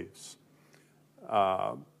religious beliefs.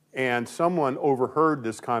 And someone overheard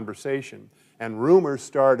this conversation, and rumors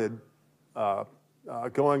started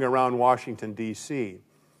going around Washington, D.C.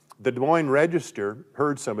 The Des Moines Register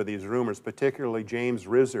heard some of these rumors, particularly James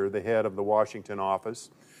Rizzer, the head of the Washington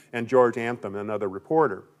office, and George Anthem, another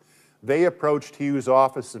reporter. They approached Hughes'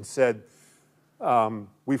 office and said,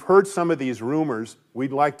 we've heard some of these rumors.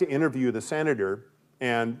 We'd like to interview the senator,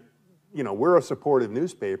 and we're a supportive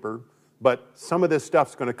newspaper, but some of this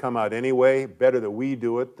stuff's going to come out anyway. Better that we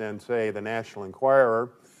do it than, say, the National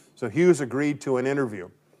Enquirer. So Hughes agreed to an interview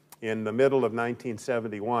in the middle of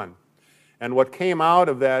 1971. And what came out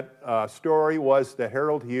of that story was that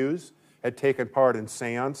Harold Hughes had taken part in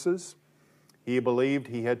seances. He believed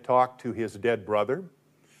he had talked to his dead brother.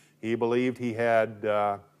 He believed he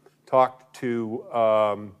had talked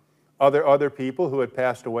to other people who had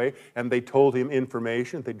passed away, and they told him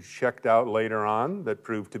information that he checked out later on that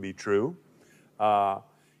proved to be true.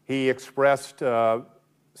 He expressed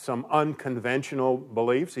some unconventional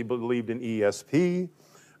beliefs. He believed in ESP.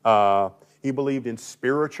 He believed in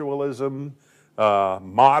spiritualism,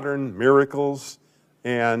 modern miracles,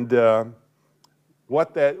 and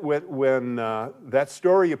when that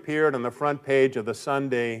story appeared on the front page of the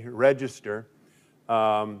Sunday Register,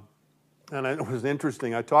 and it was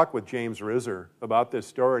interesting, I talked with James Rizzer about this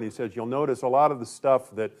story, and he says, you'll notice a lot of the stuff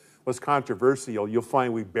that was controversial, you'll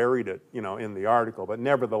find we buried it, in the article. But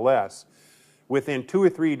nevertheless, within 2 or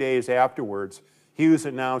 3 days afterwards, Hughes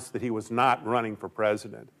announced that he was not running for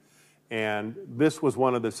president. And this was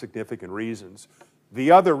one of the significant reasons.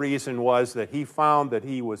 The other reason was that he found that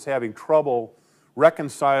he was having trouble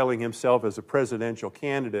reconciling himself as a presidential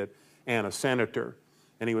candidate and a senator.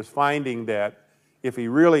 And he was finding that if he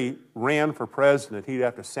really ran for president, he'd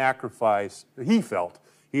have to sacrifice, he felt,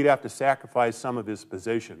 he'd have to sacrifice some of his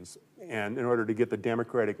positions in order to get the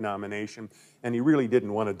Democratic nomination, and he really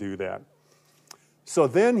didn't want to do that. So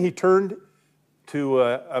then he turned to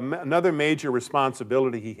another major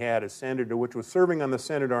responsibility he had as senator, which was serving on the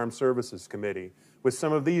Senate Armed Services Committee with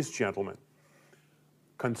some of these gentlemen.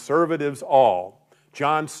 Conservatives all,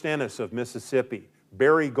 John Stennis of Mississippi,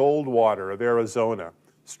 Barry Goldwater of Arizona,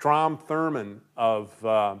 Strom Thurmond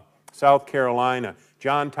of South Carolina,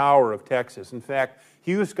 John Tower of Texas. In fact,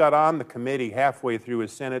 Hughes got on the committee halfway through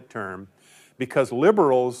his Senate term because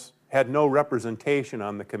liberals had no representation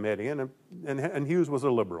on the committee, and Hughes was a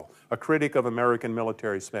liberal, a critic of American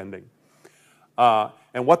military spending. And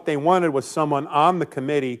what they wanted was someone on the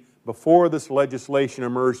committee before this legislation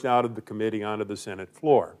emerged out of the committee onto the Senate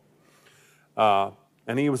floor.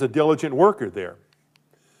 And he was a diligent worker there.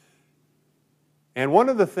 And one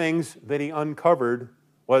of the things that he uncovered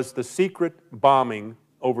was the secret bombing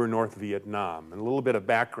over North Vietnam. And a little bit of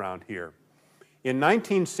background here. In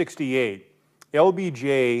 1968,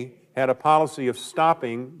 LBJ had a policy of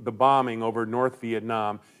stopping the bombing over North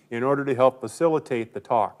Vietnam in order to help facilitate the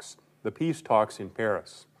talks, the peace talks in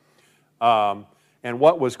Paris. And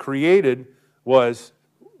what was created was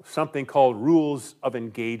something called rules of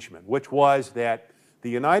engagement, which was that the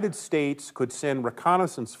United States could send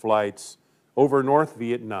reconnaissance flights over North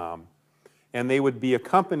Vietnam, and they would be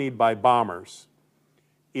accompanied by bombers.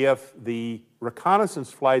 If the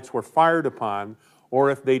reconnaissance flights were fired upon,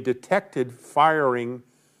 or if they detected firing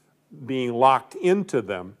being locked into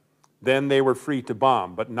them, then they were free to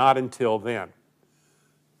bomb, but not until then.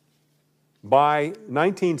 By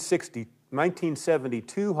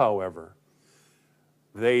 1972, however,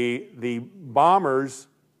 the bombers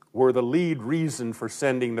were the lead reason for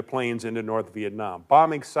sending the planes into North Vietnam.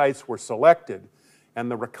 Bombing sites were selected,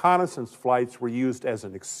 and the reconnaissance flights were used as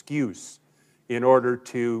an excuse in order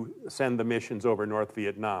to send the missions over North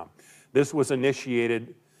Vietnam. This was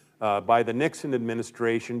initiated by the Nixon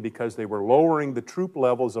administration because they were lowering the troop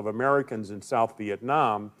levels of Americans in South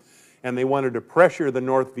Vietnam, and they wanted to pressure the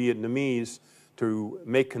North Vietnamese to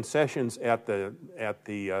make concessions at the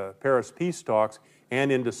Paris peace talks and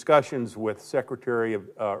in discussions with Secretary of,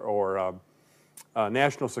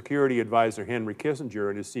 National Security Advisor Henry Kissinger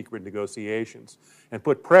in his secret negotiations, and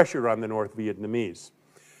put pressure on the North Vietnamese.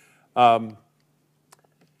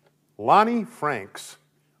 Lonnie Franks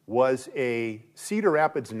was a Cedar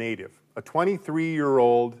Rapids native, a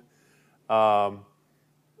 23-year-old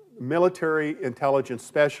military intelligence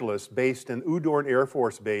specialist based in Udorn Air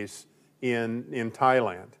Force Base in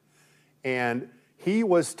Thailand. And he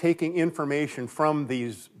was taking information from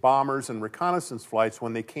these bombers and reconnaissance flights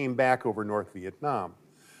when they came back over North Vietnam.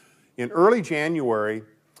 In early January,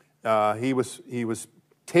 he was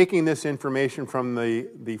taking this information from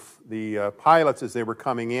the pilots as they were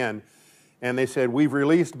coming in, and they said, "We've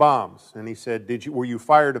released bombs." And he said, "Were you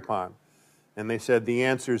fired upon?" And they said, "The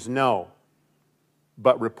answer is no,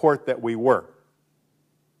 but report that we were."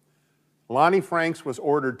 Lonnie Franks was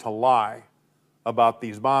ordered to lie about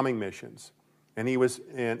these bombing missions. And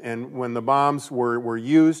and when the bombs were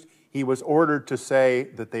used, he was ordered to say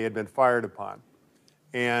that they had been fired upon.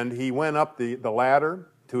 And he went up the ladder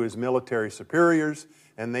to his military superiors,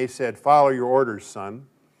 and they said, "Follow your orders, son."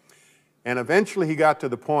 And eventually he got to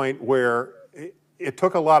the point where it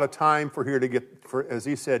took a lot of time for here to as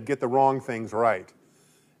he said, get the wrong things right.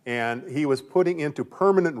 And he was putting into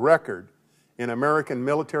permanent record in American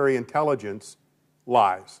military intelligence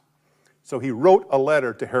lies. So he wrote a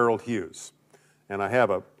letter to Harold Hughes. And I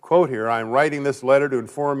have a quote here: "I am writing this letter to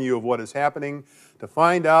inform you of what is happening, to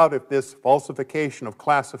find out if this falsification of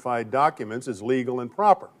classified documents is legal and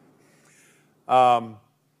proper."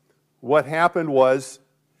 What happened was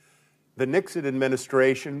the Nixon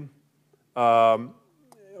administration,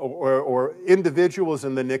 or individuals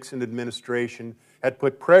in the Nixon administration, had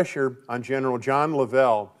put pressure on General John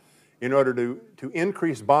Lavelle in order to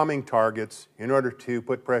increase bombing targets, in order to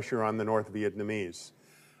put pressure on the North Vietnamese.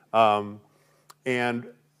 And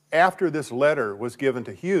after this letter was given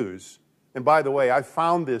to Hughes, and by the way, I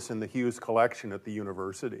found this in the Hughes collection at the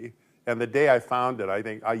university, and the day I found it, I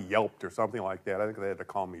think I yelped or something like that. I think they had to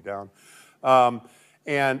calm me down.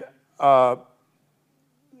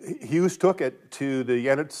 Hughes took it to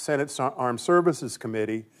the Senate Armed Services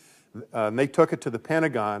Committee, and they took it to the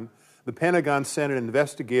Pentagon. The Pentagon sent an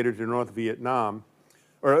investigator to North Vietnam,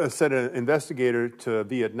 or sent an investigator to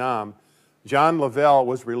Vietnam. John Lavelle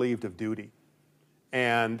was relieved of duty.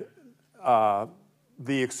 And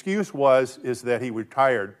the excuse is that he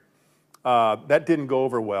retired. That didn't go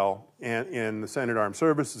over well in the Senate Armed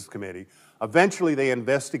Services Committee. Eventually they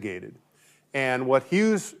investigated. And what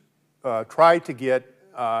Hughes tried to get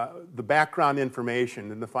the background information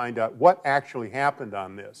and to find out what actually happened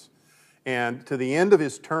on this. And to the end of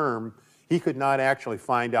his term, he could not actually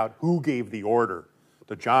find out who gave the order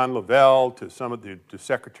to John Lavelle, to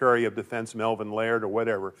Secretary of Defense Melvin Laird, or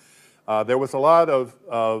whatever. There was a lot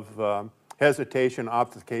of hesitation,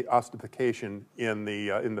 ossification in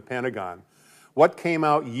the Pentagon. What came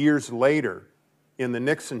out years later in the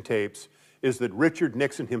Nixon tapes is that Richard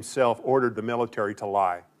Nixon himself ordered the military to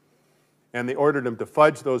lie. And they ordered him to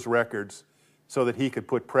fudge those records so that he could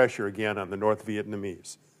put pressure again on the North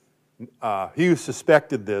Vietnamese. Hughes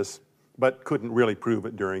suspected this, but couldn't really prove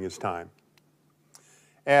it during his time.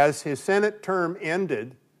 As his Senate term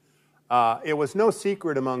ended, it was no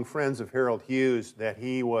secret among friends of Harold Hughes that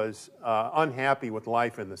he was unhappy with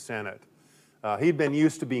life in the Senate. He'd been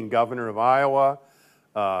used to being governor of Iowa,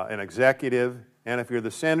 an executive, and if you're the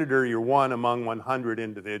senator, you're one among 100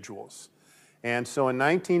 individuals. And so in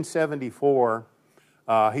 1974,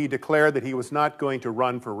 he declared that he was not going to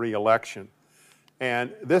run for re-election.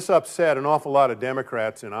 And this upset an awful lot of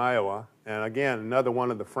Democrats in Iowa. And again, another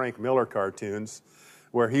one of the Frank Miller cartoons,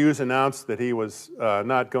 where Hughes announced that he was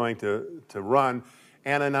not going to run,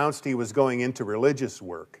 and announced he was going into religious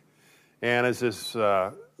work. And as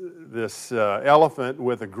this elephant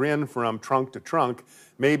with a grin from trunk to trunk,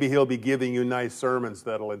 maybe he'll be giving you nice sermons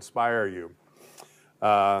that'll inspire you.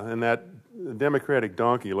 And that Democratic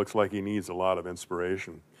donkey looks like he needs a lot of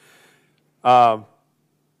inspiration.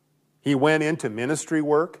 He went into ministry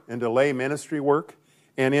work, into lay ministry work,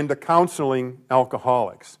 and into counseling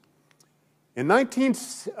alcoholics. In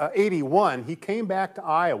 1981, he came back to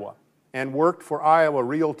Iowa and worked for Iowa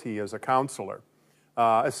Realty as a counselor.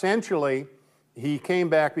 Essentially, he came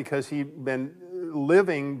back because he'd been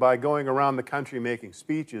living by going around the country making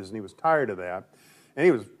speeches, and he was tired of that. And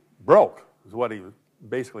he was broke, is what he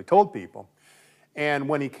basically told people. And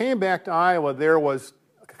when he came back to Iowa, there was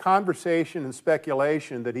conversation and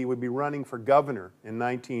speculation that he would be running for governor in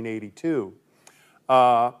 1982.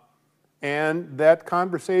 And that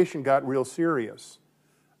conversation got real serious.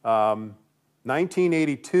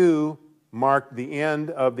 1982 marked the end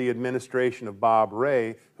of the administration of Bob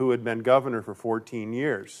Ray, who had been governor for 14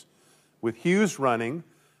 years. With Hughes running,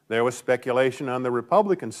 there was speculation on the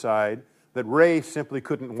Republican side that Ray simply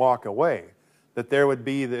couldn't walk away, that there would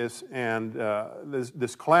be this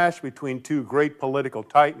clash between two great political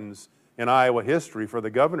titans in Iowa history for the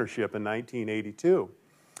governorship in 1982.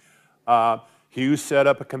 Hughes set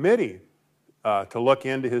up a committee to look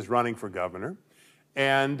into his running for governor,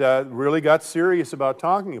 and really got serious about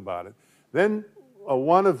talking about it. Then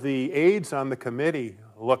one of the aides on the committee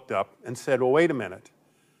looked up and said, "Well, wait a minute.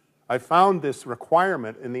 I found this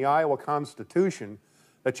requirement in the Iowa Constitution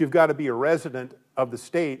that you've got to be a resident of the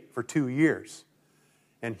state for 2 years."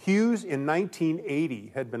 And Hughes in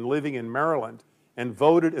 1980 had been living in Maryland and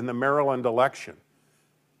voted in the Maryland election.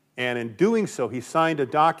 And in doing so, he signed a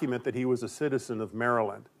document that he was a citizen of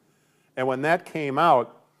Maryland. And when that came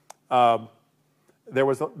out, there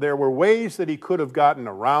were ways that he could have gotten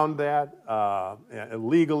around that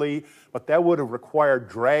legally, but that would have required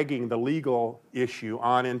dragging the legal issue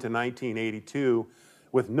on into 1982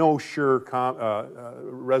 with no sure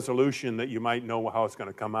resolution that you might know how it's going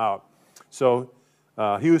to come out. So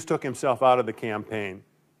Hughes took himself out of the campaign.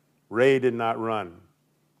 Ray did not run.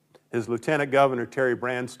 His lieutenant governor, Terry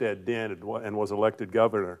Branstad, did and was elected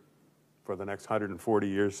governor for the next 140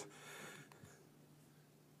 years.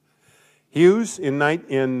 Hughes, in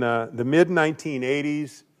the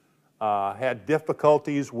mid-1980s, had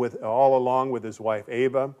difficulties all along with his wife,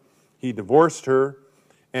 Ava. He divorced her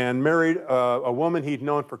and married a woman he'd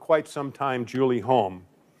known for quite some time, Julie Holm,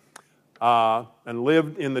 and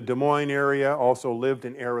lived in the Des Moines area, also lived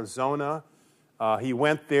in Arizona. He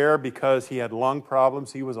went there because he had lung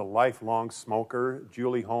problems. He was a lifelong smoker.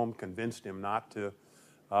 Julie Holm convinced him not to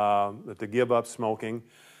give up smoking.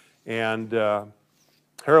 And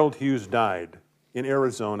Harold Hughes died in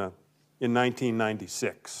Arizona in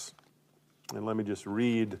 1996. And let me just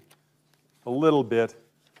read a little bit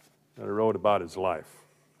that I wrote about his life.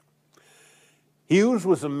 Hughes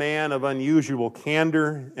was a man of unusual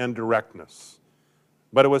candor and directness,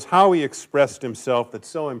 but it was how he expressed himself that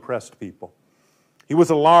so impressed people. He was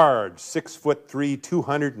a large, 6'3",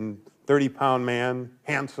 230-pound man,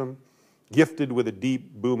 handsome, gifted with a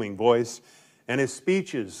deep, booming voice, and his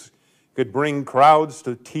speeches could bring crowds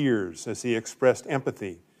to tears as he expressed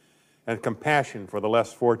empathy and compassion for the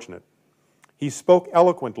less fortunate. He spoke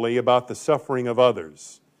eloquently about the suffering of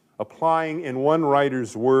others, applying in one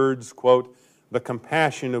writer's words, quote, the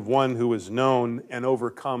compassion of one who has known and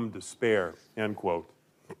overcome despair, end quote.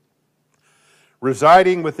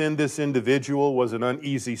 Residing within this individual was an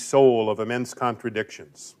uneasy soul of immense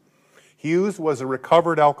contradictions. Hughes was a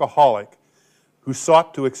recovered alcoholic who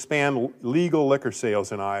sought to expand legal liquor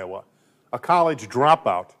sales in Iowa, a college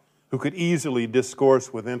dropout who could easily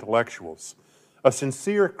discourse with intellectuals, a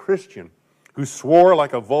sincere Christian who swore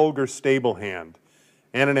like a vulgar stable hand,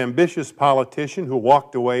 and an ambitious politician who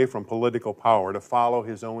walked away from political power to follow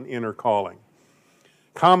his own inner calling.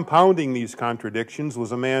 Compounding these contradictions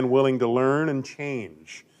was a man willing to learn and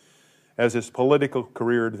change as his political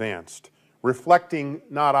career advanced, reflecting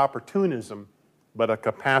not opportunism, but a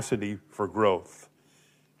capacity for growth.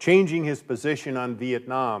 Changing his position on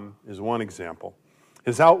Vietnam is one example.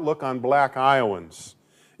 His outlook on black Iowans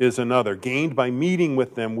is another, gained by meeting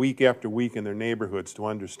with them week after week in their neighborhoods to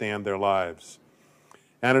understand their lives.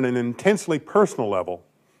 And at an intensely personal level,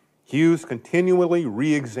 Hughes continually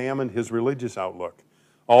re-examined his religious outlook,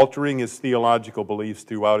 altering his theological beliefs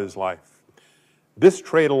throughout his life. This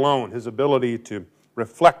trait alone, his ability to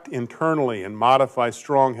reflect internally and modify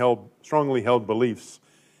strongly held beliefs,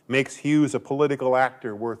 makes Hughes a political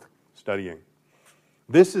actor worth studying.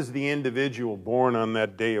 This is the individual born on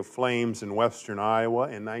that day of flames in western Iowa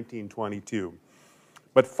in 1922.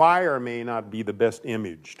 But fire may not be the best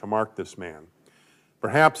image to mark this man.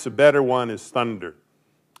 Perhaps a better one is thunder,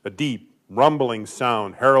 a deep, rumbling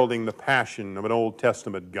sound heralding the passion of an Old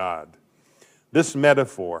Testament God. This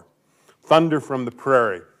metaphor, thunder from the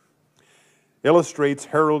prairie, illustrates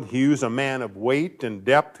Harold Hughes, a man of weight and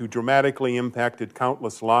depth who dramatically impacted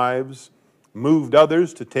countless lives, moved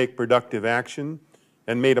others to take productive action,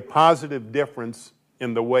 and made a positive difference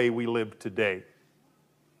in the way we live today.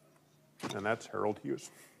 And that's Harold Hughes.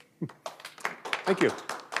 Thank you.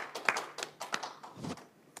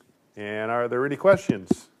 And are there any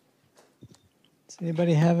questions? Does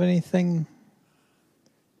anybody have anything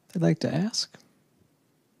they'd like to ask?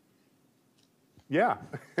 Yeah.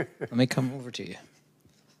 Let me come over to you.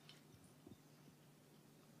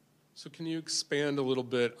 So can you expand a little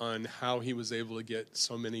bit on how he was able to get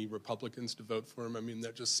so many Republicans to vote for him? I mean,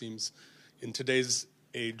 that just seems, in today's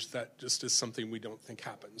age, that just is something we don't think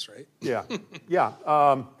happens, right? Yeah, yeah.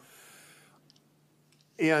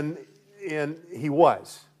 And he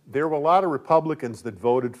was. There were a lot of Republicans that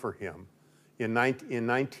voted for him in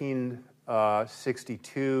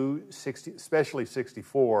 1962, especially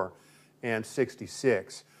 64 and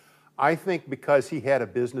 66. I think because he had a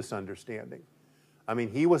business understanding. I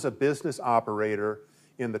mean, he was a business operator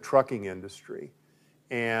in the trucking industry,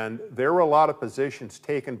 and there were a lot of positions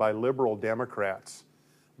taken by liberal Democrats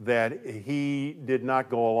that he did not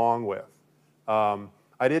go along with. I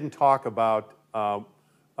didn't talk about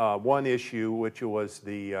one issue, which was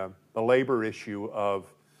the labor issue of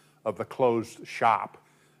the closed shop,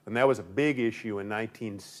 and that was a big issue in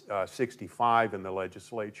 1965 in the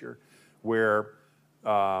legislature, where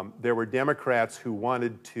there were Democrats who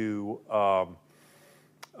wanted to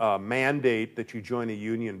mandate that you join a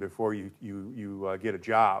union before you get a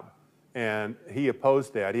job. And he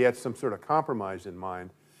opposed that. He had some sort of compromise in mind.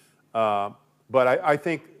 But I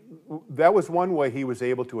think that was one way he was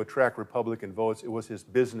able to attract Republican votes. It was his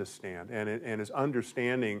business stand and his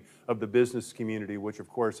understanding of the business community, which of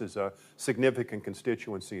course is a significant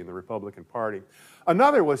constituency in the Republican Party.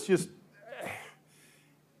 Another was just,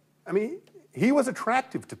 I mean, he was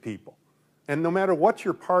attractive to people. And no matter what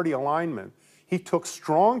your party alignment, he took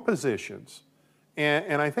strong positions.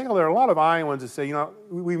 And I think there are a lot of Iowans that say, you know,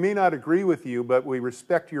 we may not agree with you, but we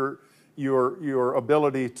respect your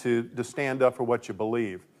ability to stand up for what you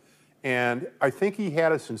believe. And I think he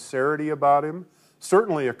had a sincerity about him,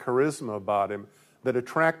 certainly a charisma about him, that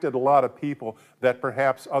attracted a lot of people that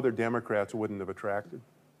perhaps other Democrats wouldn't have attracted.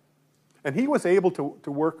 And he was able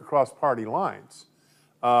to work across party lines.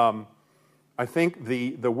 I think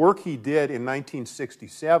the work he did in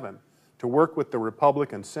 1967 to work with the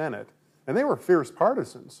Republican Senate, and they were fierce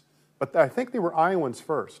partisans, but I think they were Iowans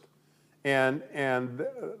first. And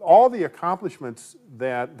all the accomplishments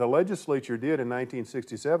that the legislature did in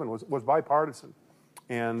 1967 was bipartisan.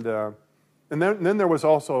 And then there was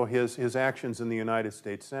also his actions in the United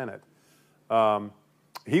States Senate.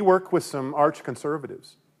 He worked with some arch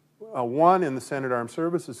conservatives, one in the Senate Armed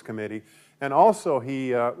Services Committee, and also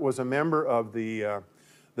he was a member of the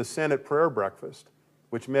Senate Prayer Breakfast,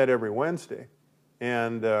 which met every Wednesday.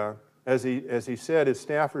 And as he said, his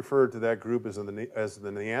staff referred to that group as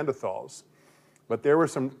the Neanderthals. But there were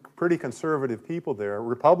some pretty conservative people there,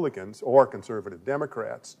 Republicans or conservative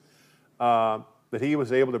Democrats, that he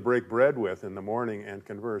was able to break bread with in the morning and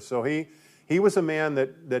converse. So he was a man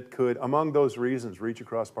that could, among those reasons, reach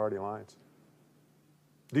across party lines.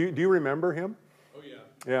 Do you remember him? Oh, yeah.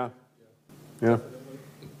 Yeah. Yeah.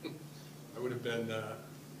 I would have been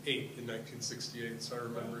 8 in 1968, so I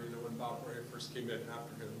remember, you know, when Bob Prairie first came in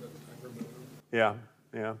after him, but I remember him.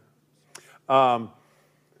 Yeah.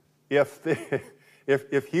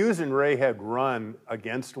 If Hughes and Ray had run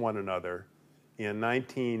against one another in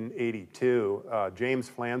 1982, James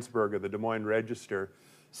Flansburgh of the Des Moines Register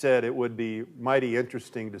said it would be mighty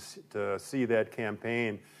interesting to see that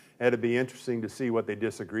campaign, and it'd be interesting to see what they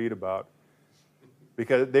disagreed about,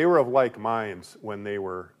 because they were of like minds when they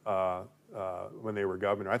were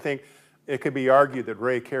governor. I think it could be argued that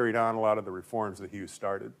Ray carried on a lot of the reforms that Hughes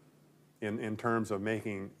started in terms of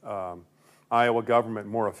making Iowa government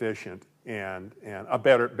more efficient and a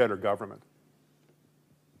better government.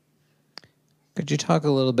 Could you talk a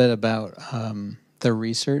little bit about the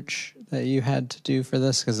research that you had to do for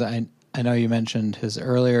this? Because I know you mentioned his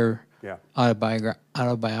earlier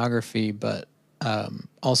autobiography, but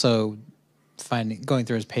also going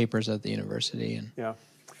through his papers at the university. Yeah.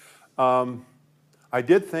 I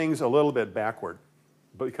did things a little bit backward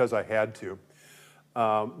because I had to.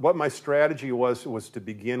 What my strategy was to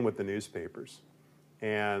begin with the newspapers.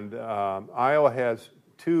 And Iowa has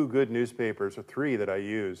 2 good newspapers, or 3 that I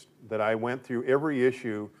used, that I went through every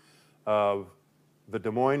issue of the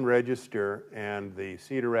Des Moines Register and the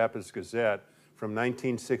Cedar Rapids Gazette from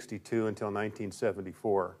 1962 until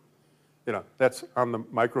 1974. You know, that's on the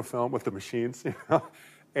microfilm with the machines. You know?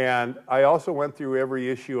 And I also went through every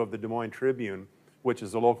issue of the Des Moines Tribune, which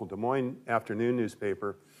is a local Des Moines afternoon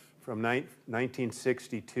newspaper, from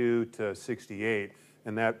 1962 to 68,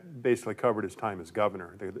 and that basically covered his time as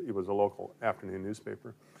governor. It was a local afternoon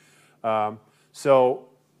newspaper. So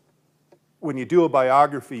when you do a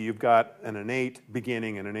biography, you've got an innate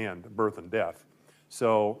beginning and an end, birth and death.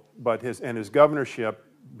 So, but his governorship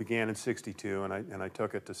began in 62, and I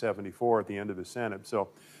took it to 74 at the end of the Senate. So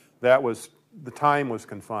that was, the time was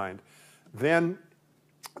confined. Then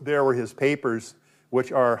there were his papers,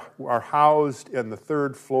 which are housed in the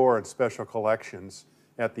 3rd floor in special collections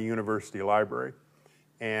at the university library,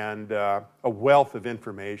 and a wealth of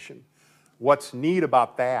information. What's neat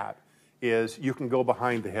about that is you can go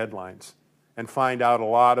behind the headlines and find out a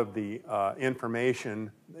lot of the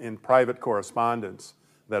information in private correspondence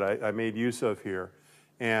that I made use of here,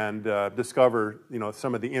 and discover, you know,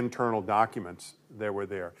 some of the internal documents that were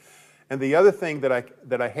there. And the other thing that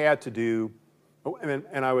I had to do,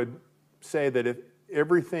 and I would say that if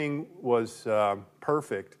everything was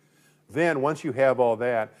perfect, then once you have all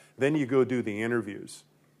that, then you go do the interviews.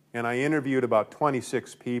 And I interviewed about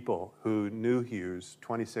 26 people who knew Hughes,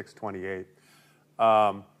 26, 28.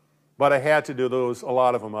 But I had to do a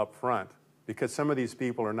lot of them up front, because some of these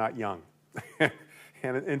people are not young.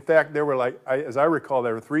 And in fact, there were as I recall,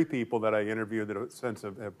 there were 3 people that I interviewed that have since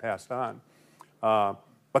have passed on.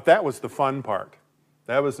 But that was the fun part.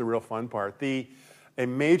 That was the real fun part. A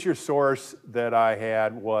major source that I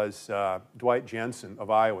had was Dwight Jensen of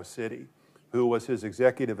Iowa City, who was his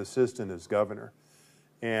executive assistant as governor.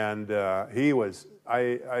 And he was,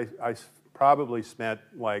 I probably spent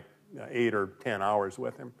like 8 or 10 hours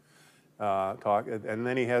with him. talk. And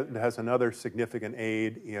then he has another significant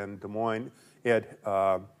aide in Des Moines, Bill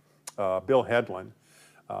Hedlund.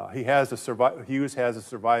 Hughes has a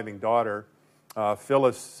surviving daughter,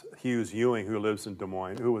 Phyllis Hughes Ewing, who lives in Des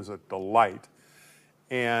Moines, who was a delight.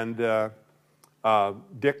 And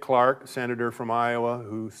Dick Clark, senator from Iowa,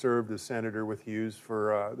 who served as senator with Hughes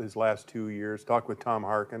for his last 2 years. Talked with Tom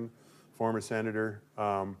Harkin, former senator,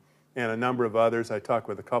 and a number of others. I talked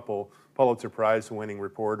with a couple Pulitzer Prize-winning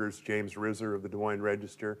reporters, James Rizzer of the Des Moines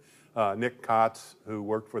Register, Nick Kotz, who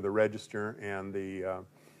worked for the Register and the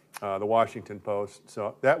Washington Post.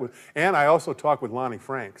 So that was, and I also talked with Lonnie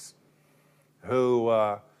Franks, who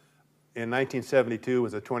in 1972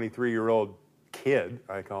 was a 23-year-old kid,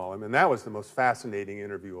 I call him, and that was the most fascinating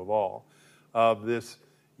interview of all, of this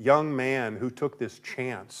young man who took this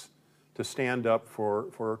chance to stand up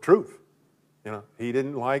for truth. You know, he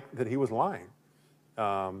didn't like that he was lying.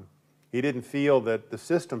 He didn't feel that the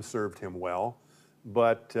system served him well,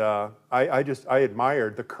 but I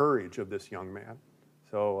admired the courage of this young man.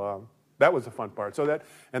 So that was the fun part.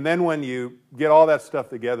 And then when you get all that stuff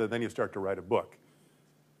together, then you start to write a book,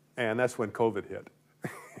 and that's when COVID hit.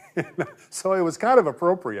 So it was kind of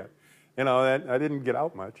appropriate, you know. I didn't get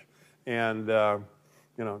out much, and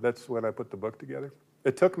you know, that's when I put the book together.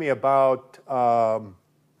 It took me about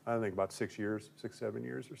I think about 6 years, 7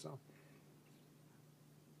 years or so.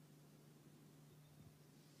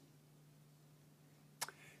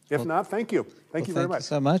 If not, thank you. Thank you very much. Thank you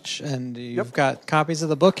so much. And you've got copies of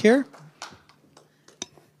the book here.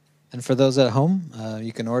 And for those at home,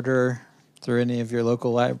 you can order through any of your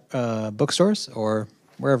local bookstores or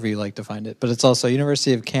wherever you like to find it. But it's also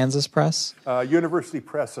University of Kansas Press. University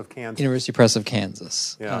Press of Kansas. University Press of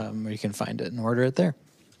Kansas. Yeah. Where you can find it and order it there.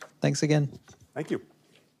 Thanks again. Thank you.